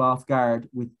catch people off guard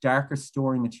with darker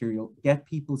story material, get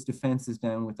people's defenses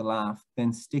down with a laugh,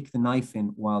 then stick the knife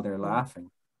in while they're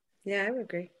laughing. Yeah, I would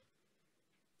agree.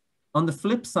 On the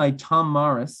flip side, Tom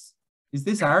Morris, is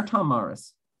this our Tom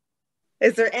Morris?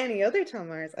 Is there any other Tom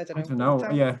Morris? I don't know.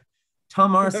 Yeah.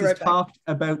 Tom Morris has talked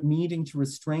about needing to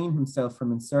restrain himself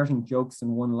from inserting jokes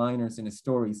and one-liners in his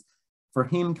stories. For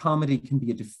him, comedy can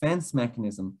be a defense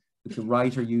mechanism that the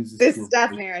writer uses. This is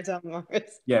definitely our Tom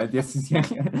Morris. Yeah, this is...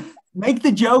 Make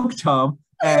the joke, Tom.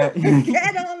 Get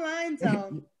online,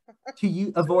 Tom.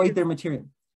 To avoid their material.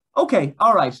 Okay,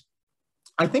 all right.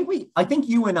 I think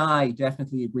you and I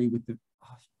definitely agree with the...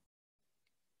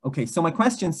 Okay, so my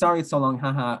question, sorry it's so long,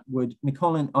 haha, would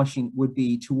Nicole and Oisín would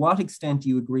be, to what extent do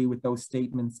you agree with those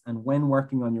statements, and when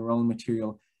working on your own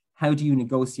material, how do you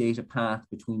negotiate a path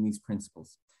between these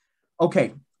principles?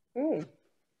 Okay,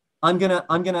 I'm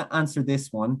gonna answer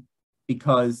this one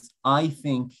because I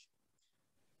think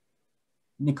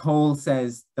Nicole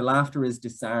says the laughter is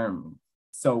disarming.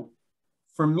 So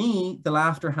for me, the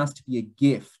laughter has to be a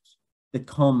gift that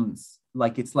comes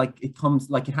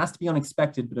it has to be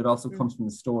unexpected, but it also comes from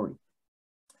the story.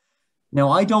 Now,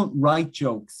 I don't write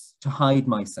jokes to hide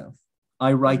myself.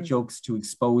 I write jokes to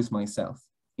expose myself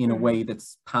in a way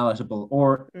that's palatable,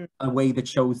 or a way that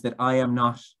shows that I am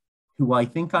not who I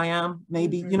think I am.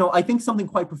 Maybe, you know, I think something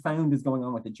quite profound is going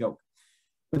on with the joke.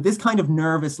 But this kind of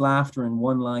nervous laughter and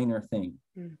one-liner thing,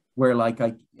 where like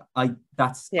I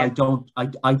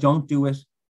don't do it.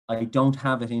 I don't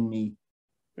have it in me.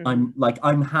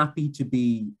 I'm happy to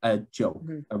be a joke,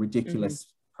 a ridiculous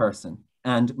person,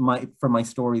 and for my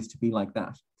stories to be like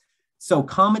that. So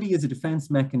comedy is a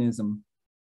defense mechanism.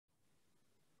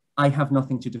 I have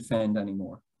nothing to defend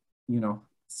anymore, you know.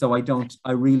 So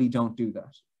I really don't do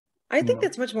that. I think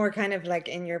that's much more kind of like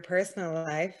in your personal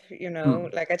life, you know.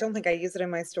 Like I don't think I use it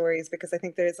in my stories because I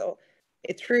think it's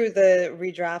through the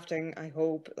redrafting, I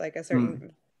hope, like a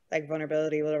certain like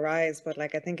vulnerability will arise. But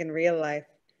like I think in real life,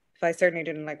 if I certainly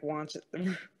didn't like want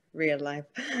real life,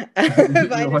 if I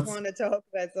didn't want to talk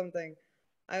about something,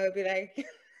 I would be like,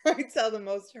 I'd tell the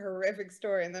most horrific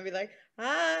story and then be like,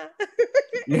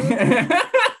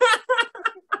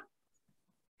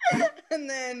 and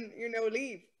then, you know,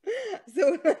 leave.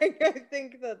 So like, I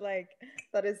think that like,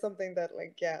 that is something that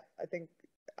like, yeah, I think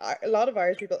a lot of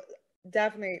Irish people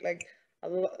definitely like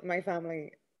my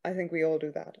family, I think we all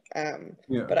do that.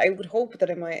 But I would hope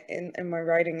that in my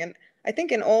writing, and I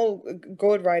think in all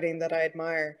good writing that I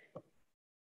admire,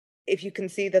 if you can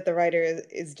see that the writer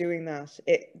is doing that,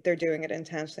 they're doing it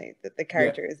intentionally, that the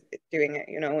character is doing it,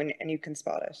 you know, and you can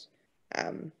spot it.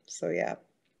 So yeah.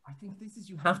 I think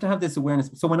you have to have this awareness.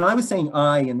 So when I was saying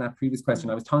in that previous question,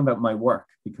 I was talking about my work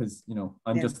because, you know,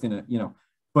 I'm just in a, you know,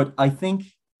 but I think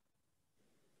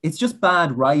it's just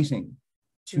bad writing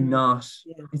to not,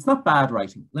 it's not bad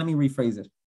writing. Let me rephrase it.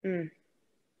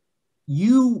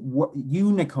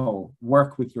 You, Nicole,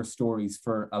 work with your stories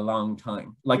for a long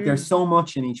time. Like there's so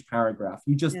much in each paragraph.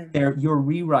 You're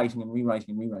rewriting and rewriting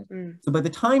and rewriting. So by the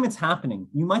time it's happening,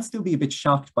 you might still be a bit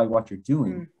shocked by what you're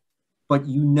doing, but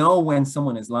you know when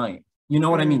someone is lying. You know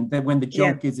what I mean? That when the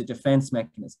joke is a defense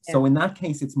mechanism. So in that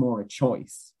case, it's more a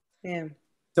choice.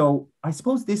 So I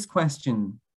suppose this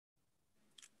question,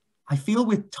 I feel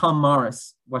with Tom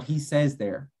Morris, what he says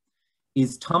there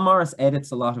is Tom Morris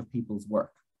edits a lot of people's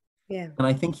work. And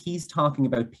I think he's talking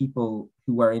about people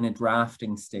who are in a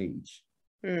drafting stage.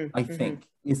 I think.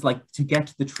 It's like, to get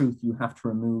to the truth, you have to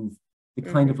remove the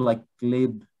kind of like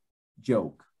glib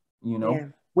joke, you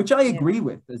know, which I agree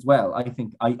with as well. I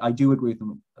think I do agree with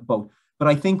them both. But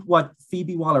I think what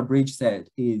Phoebe Waller-Bridge said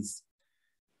is,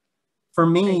 for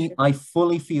me, I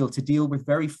fully feel to deal with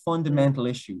very fundamental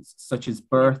issues such as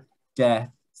birth,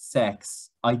 death, sex,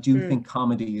 I do think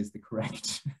comedy is the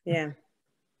correct. Yeah.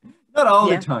 Not all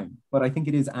the time, but I think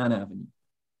it is an avenue.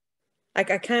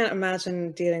 Like, I can't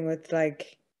imagine dealing with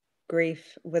like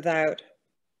grief without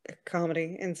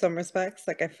comedy in some respects.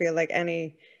 Like, I feel like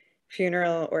any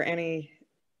funeral or any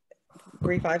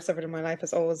grief I've suffered in my life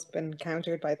has always been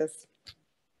countered by this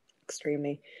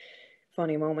extremely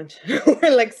funny moment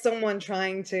where like someone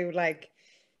trying to, like,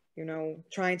 you know,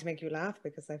 trying to make you laugh,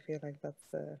 because I feel like that's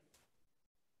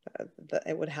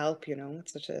it would help, you know.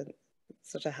 It's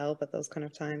such a help at those kind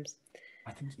of times.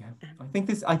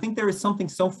 I think there is something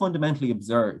so fundamentally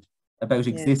absurd about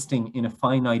existing in a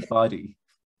finite body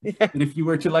that if you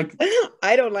were to, like,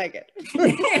 I don't like it.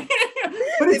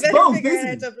 But it's both, figure isn't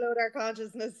out it? how to upload our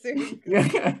consciousness soon.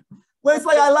 Yeah. Well, it's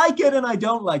like, I like it and I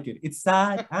don't like it. It's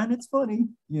sad and it's funny,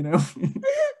 you know.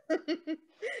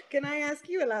 Can I ask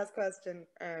you a last question?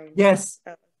 Yes.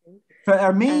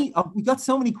 For me, we got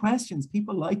so many questions.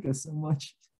 People like us so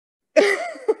much.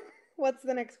 What's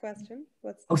the next question?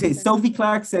 Okay, Sophie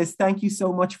Clark says, thank you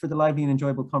so much for the lively and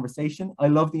enjoyable conversation. I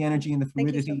love the energy and the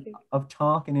fluidity of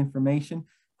talk and information.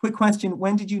 Quick question,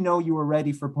 when did you know you were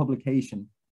ready for publication?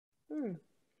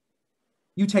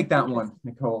 You take that one,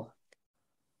 Nicole.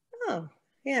 Oh,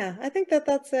 yeah, I think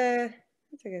that's a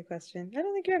good question. I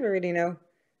don't think you ever really know.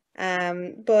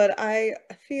 But I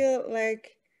feel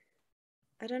like,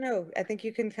 I don't know, I think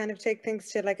you can kind of take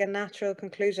things to like a natural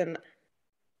conclusion,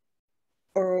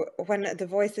 or when the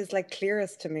voice is like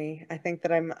clearest to me. I think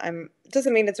that I'm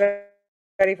doesn't mean it's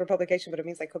ready for publication, but it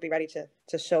means I could be ready to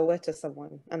show it to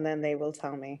someone, and then they will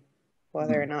tell me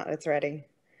whether or not it's ready.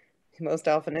 Most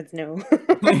often it's no.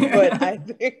 But I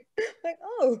think like,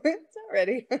 oh, it's not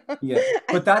ready. Yeah,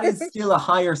 but that is still a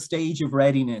higher stage of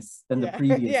readiness than the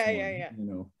previous one. You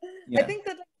know. I think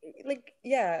that, like,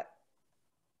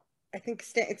 I think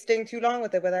staying too long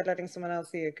with it without letting someone else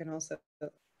see it can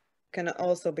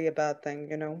also be a bad thing,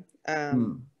 you know.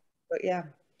 But yeah,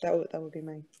 that would be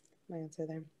my answer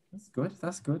there.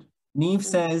 That's good. Neve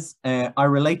says, I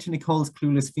relate to Nicole's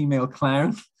clueless female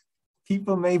clown.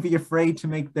 People may be afraid to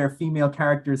make their female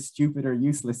characters stupid or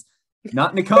useless.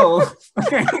 Not Nicole.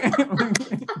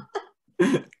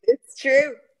 It's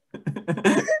true.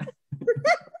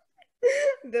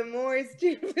 The more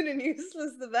stupid and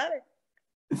useless, the better.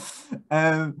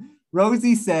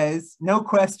 Rosie says, no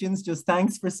questions, just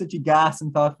thanks for such a gas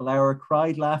and thoughtful hour.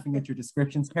 Cried laughing at your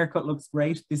descriptions. Haircut looks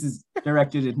great. This is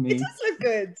directed at me. It does look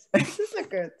good. It does look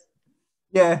good.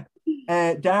 Yeah.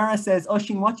 Dara says,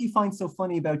 Oisín, what do you find so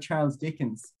funny about Charles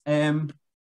Dickens? I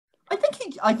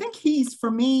think he's, for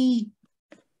me,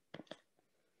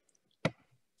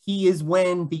 he is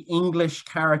when the English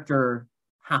character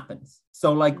happens.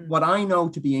 So like what I know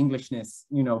to be Englishness,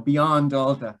 you know, beyond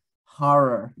all the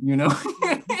horror, you know.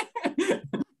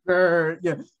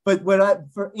 Yeah. But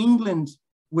for England,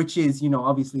 which is, you know,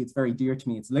 obviously it's very dear to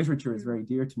me, its literature is very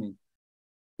dear to me,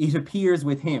 it appears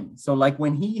with him. So like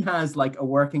when he has like a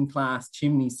working class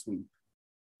chimney sweep,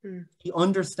 he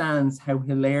understands how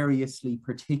hilariously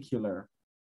particular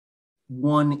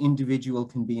one individual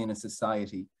can be in a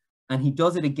society. And he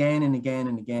does it again and again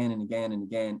and again and again and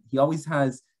again. He always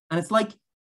has, and it's like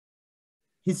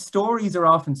his stories are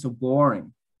often so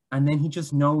boring. And then he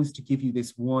just knows to give you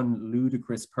this one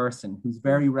ludicrous person who's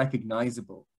very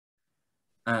recognizable.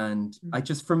 And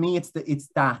for me, it's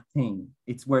that thing.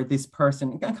 It's where this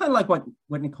person, kind of like what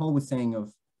Nicole was saying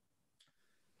of,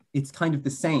 it's kind of the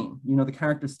same, you know, the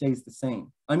character stays the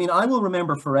same. I mean, I will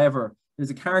remember forever, there's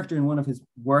a character in one of his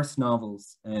worst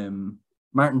novels,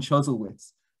 Martin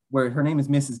Chuzzlewit's, where her name is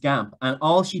Mrs. Gamp, and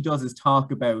all she does is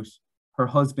talk about her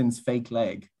husband's fake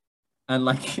leg. And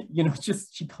like, you know,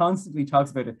 just, she constantly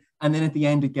talks about it. And then at the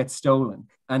end it gets stolen.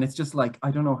 And it's just like,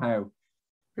 I don't know how.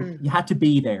 You had to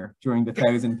be there during the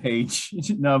 1,000-page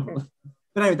novel.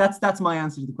 But anyway, that's my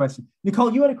answer to the question.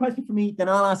 Nicole, you had a question for me, then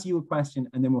I'll ask you a question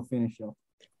and then we'll finish up.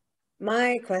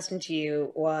 My question to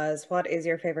you was, what is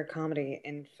your favorite comedy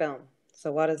in film?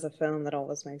 So what is a film that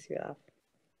always makes you laugh?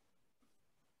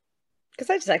 Because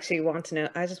I just actually want to know.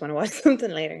 I just want to watch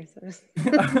something later. So.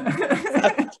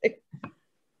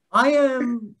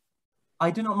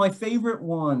 I don't know, my favorite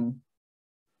one.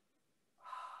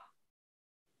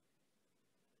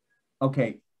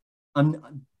 Okay,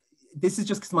 this is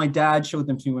just because my dad showed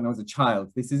them to me when I was a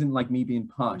child. This isn't like me being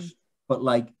posh, but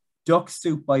like Duck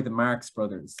Soup by the Marx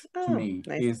Brothers to me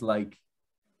is like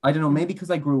I don't know, maybe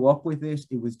because I grew up with it,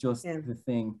 it was just the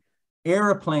thing.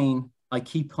 Aeroplane, I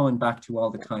keep coming back to all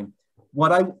the time.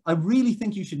 What I really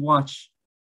think you should watch,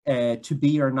 To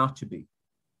Be or Not to Be.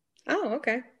 Oh,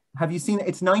 okay. Have you seen it?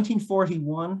 It's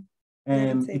 1941.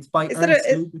 It's by Ernst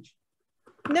Lubitsch.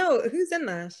 No, who's in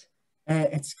that?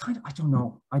 It's kind of, I don't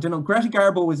know. Greta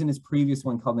Garbo was in his previous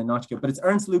one called Ninochka, but it's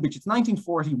Ernst Lubitsch. It's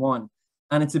 1941.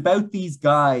 And it's about these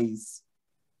guys,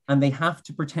 and they have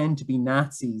to pretend to be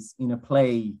Nazis in a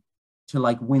play to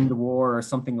like win the war or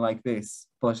something like this.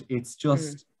 But it's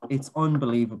just, it's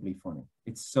unbelievably funny.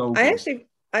 It's so good.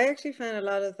 I actually found a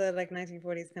lot of the like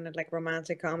 1940s kind of like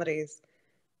romantic comedies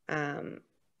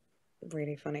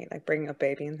really funny, like Bringing Up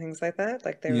Baby and things like that.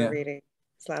 Like they were really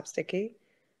slapsticky.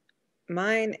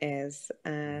 Mine is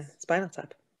Spinal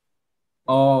Tap.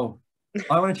 Oh,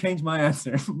 I want to change my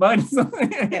answer. Mine is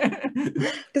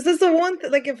because it's the one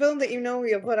like a film that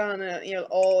you'll put on and you'll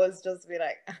always just be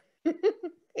like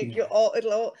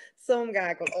some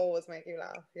gag will always make you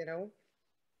laugh, you know.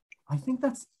 I think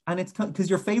that's, and it's because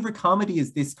your favorite comedy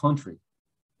is This Country,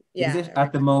 is it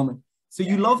at the moment? So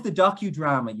you love the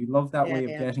docudrama, you love that way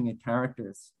of getting at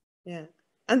characters. Yeah,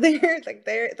 and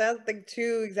that's like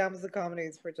two examples of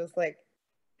comedies where just like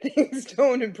things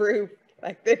don't improve,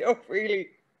 like they don't really.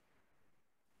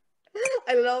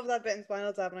 I love that bit in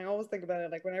Spinal Tap, and I always think about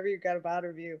it like whenever you get a bad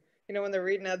review, you know, when they're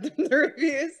reading out the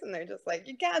reviews and they're just like,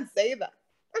 you can't say that.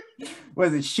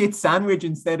 Was it shit sandwich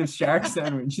instead of shark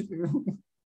sandwich?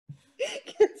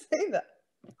 Can't say that.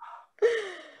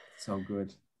 So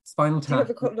good. Spinal Tap.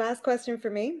 Do you have a last question for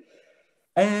me?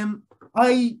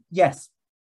 Yes.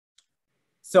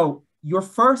 So your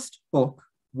first book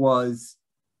was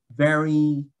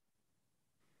very,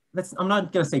 I'm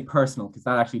not going to say personal because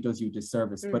that actually does you a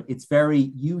disservice, but it's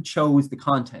very, you chose the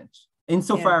content.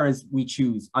 Insofar as we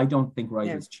choose, I don't think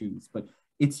writers choose, but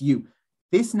it's you.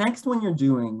 This next one you're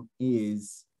doing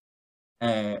is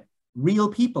real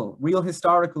people, real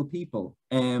historical people.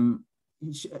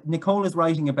 Nicole is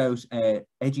writing about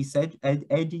Edie Sedgwick.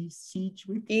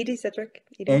 She's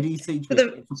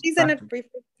in it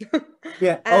briefly.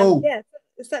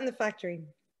 It's set in the factory.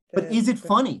 But is it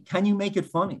funny? Can you make it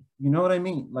funny? You know what I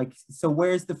mean? Like, so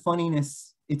where's the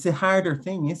funniness? It's a harder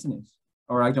thing, isn't it?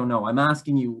 Or I don't know. I'm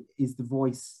asking you, is the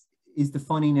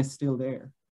funniness still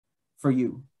there for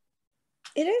you?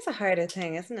 It is a harder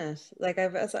thing, isn't it? Like I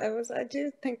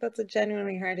do think that's a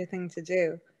genuinely harder thing to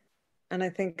do. And I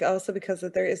think also because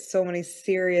there is so many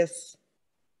serious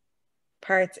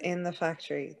parts in the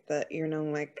factory that, you know,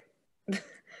 like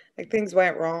things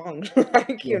went wrong.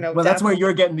 Like, you know. Well, that's where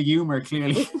you're getting the humor,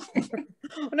 clearly.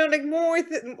 No, like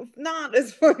not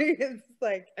as funny as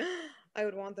like I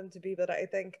would want them to be, but I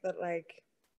think that like,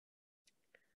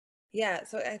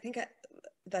 so I think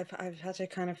I've had to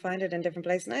kind of find it in different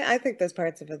places. And I think there's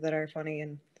parts of it that are funny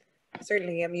and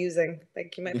certainly amusing.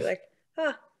 Like you might be like,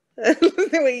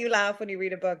 the way you laugh when you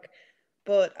read a book.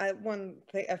 But a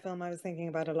film I was thinking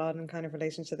about a lot in kind of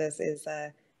relation to this is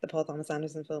the Paul Thomas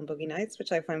Anderson film Boogie Nights,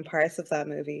 which I find parts of that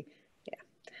movie,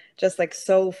 just like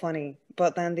so funny.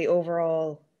 But then the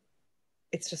overall,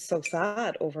 it's just so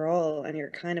sad overall, and you're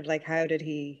kind of like, how did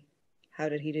he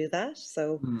do that?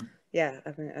 So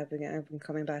I've been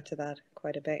coming back to that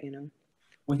quite a bit, you know.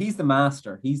 Well, he's the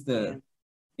master. He's the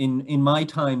in my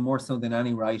time more so than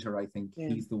any writer. I think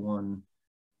he's the one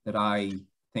that I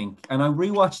think. And I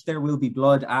rewatched There Will Be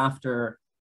Blood after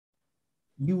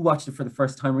you watched it for the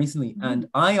first time recently, and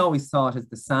I always saw it as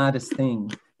the saddest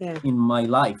thing in my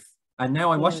life. And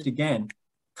now I watched it again.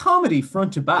 Comedy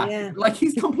front to back. Like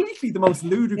he's completely the most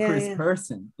ludicrous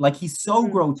person. Like he's so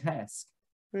grotesque.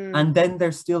 And then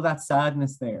there's still that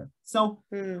sadness there. So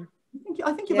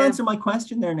I think you've answered my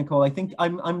question there, Nicole. I think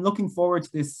I'm looking forward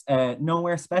to this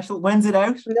Nowhere special. When's it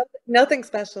out? Nothing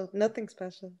special.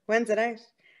 When's it out?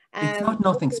 It's not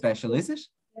Nothing Special, is it?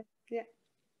 Yeah.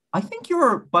 I think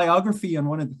your biography on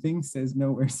one of the things says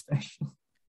Nowhere Special.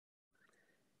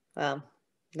 Well,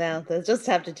 now they'll just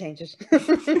have to change it.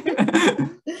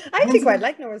 I actually quite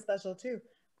like Nowhere Special too.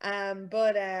 So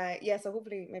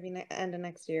hopefully maybe end of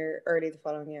next year, early the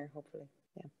following year, hopefully.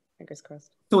 Yeah, fingers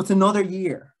crossed. So it's another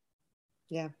year.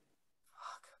 Yeah.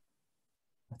 Fuck.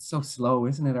 That's so slow,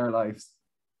 isn't it, our lives?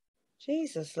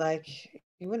 Jesus, like,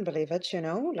 you wouldn't believe it, you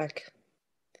know? Like,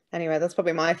 anyway, that's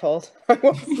probably my fault.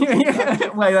 Well,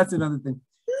 that's another thing.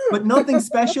 But Nothing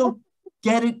Special,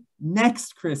 get it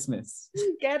next Christmas.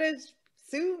 Get it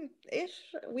soon-ish,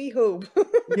 we hope.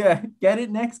 Get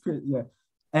it next Christmas.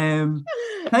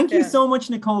 Thank you so much,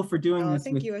 Nicole, for doing this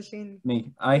with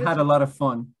me. I had a lot of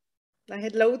fun. I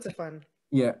had loads of fun.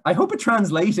 Yeah, I hope it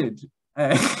translated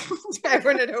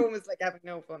Everyone at home is like having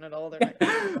no fun at all. They're like,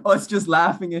 us just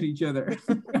laughing at each other.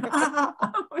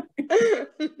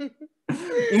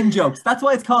 In jokes. That's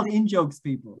why it's called in jokes,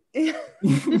 people. Thank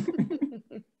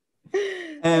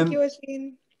you,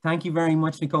 Oisín. Thank you very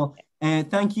much, Nicole.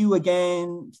 Thank you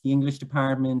again to the English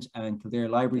Department and Kildare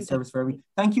Library Service for everything.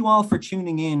 Thank you all for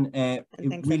tuning in.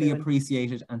 Really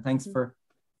appreciate it. And thanks for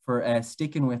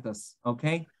sticking with us.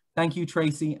 Okay. Thank you,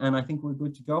 Tracy. And I think we're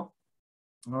good to go.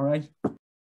 All right.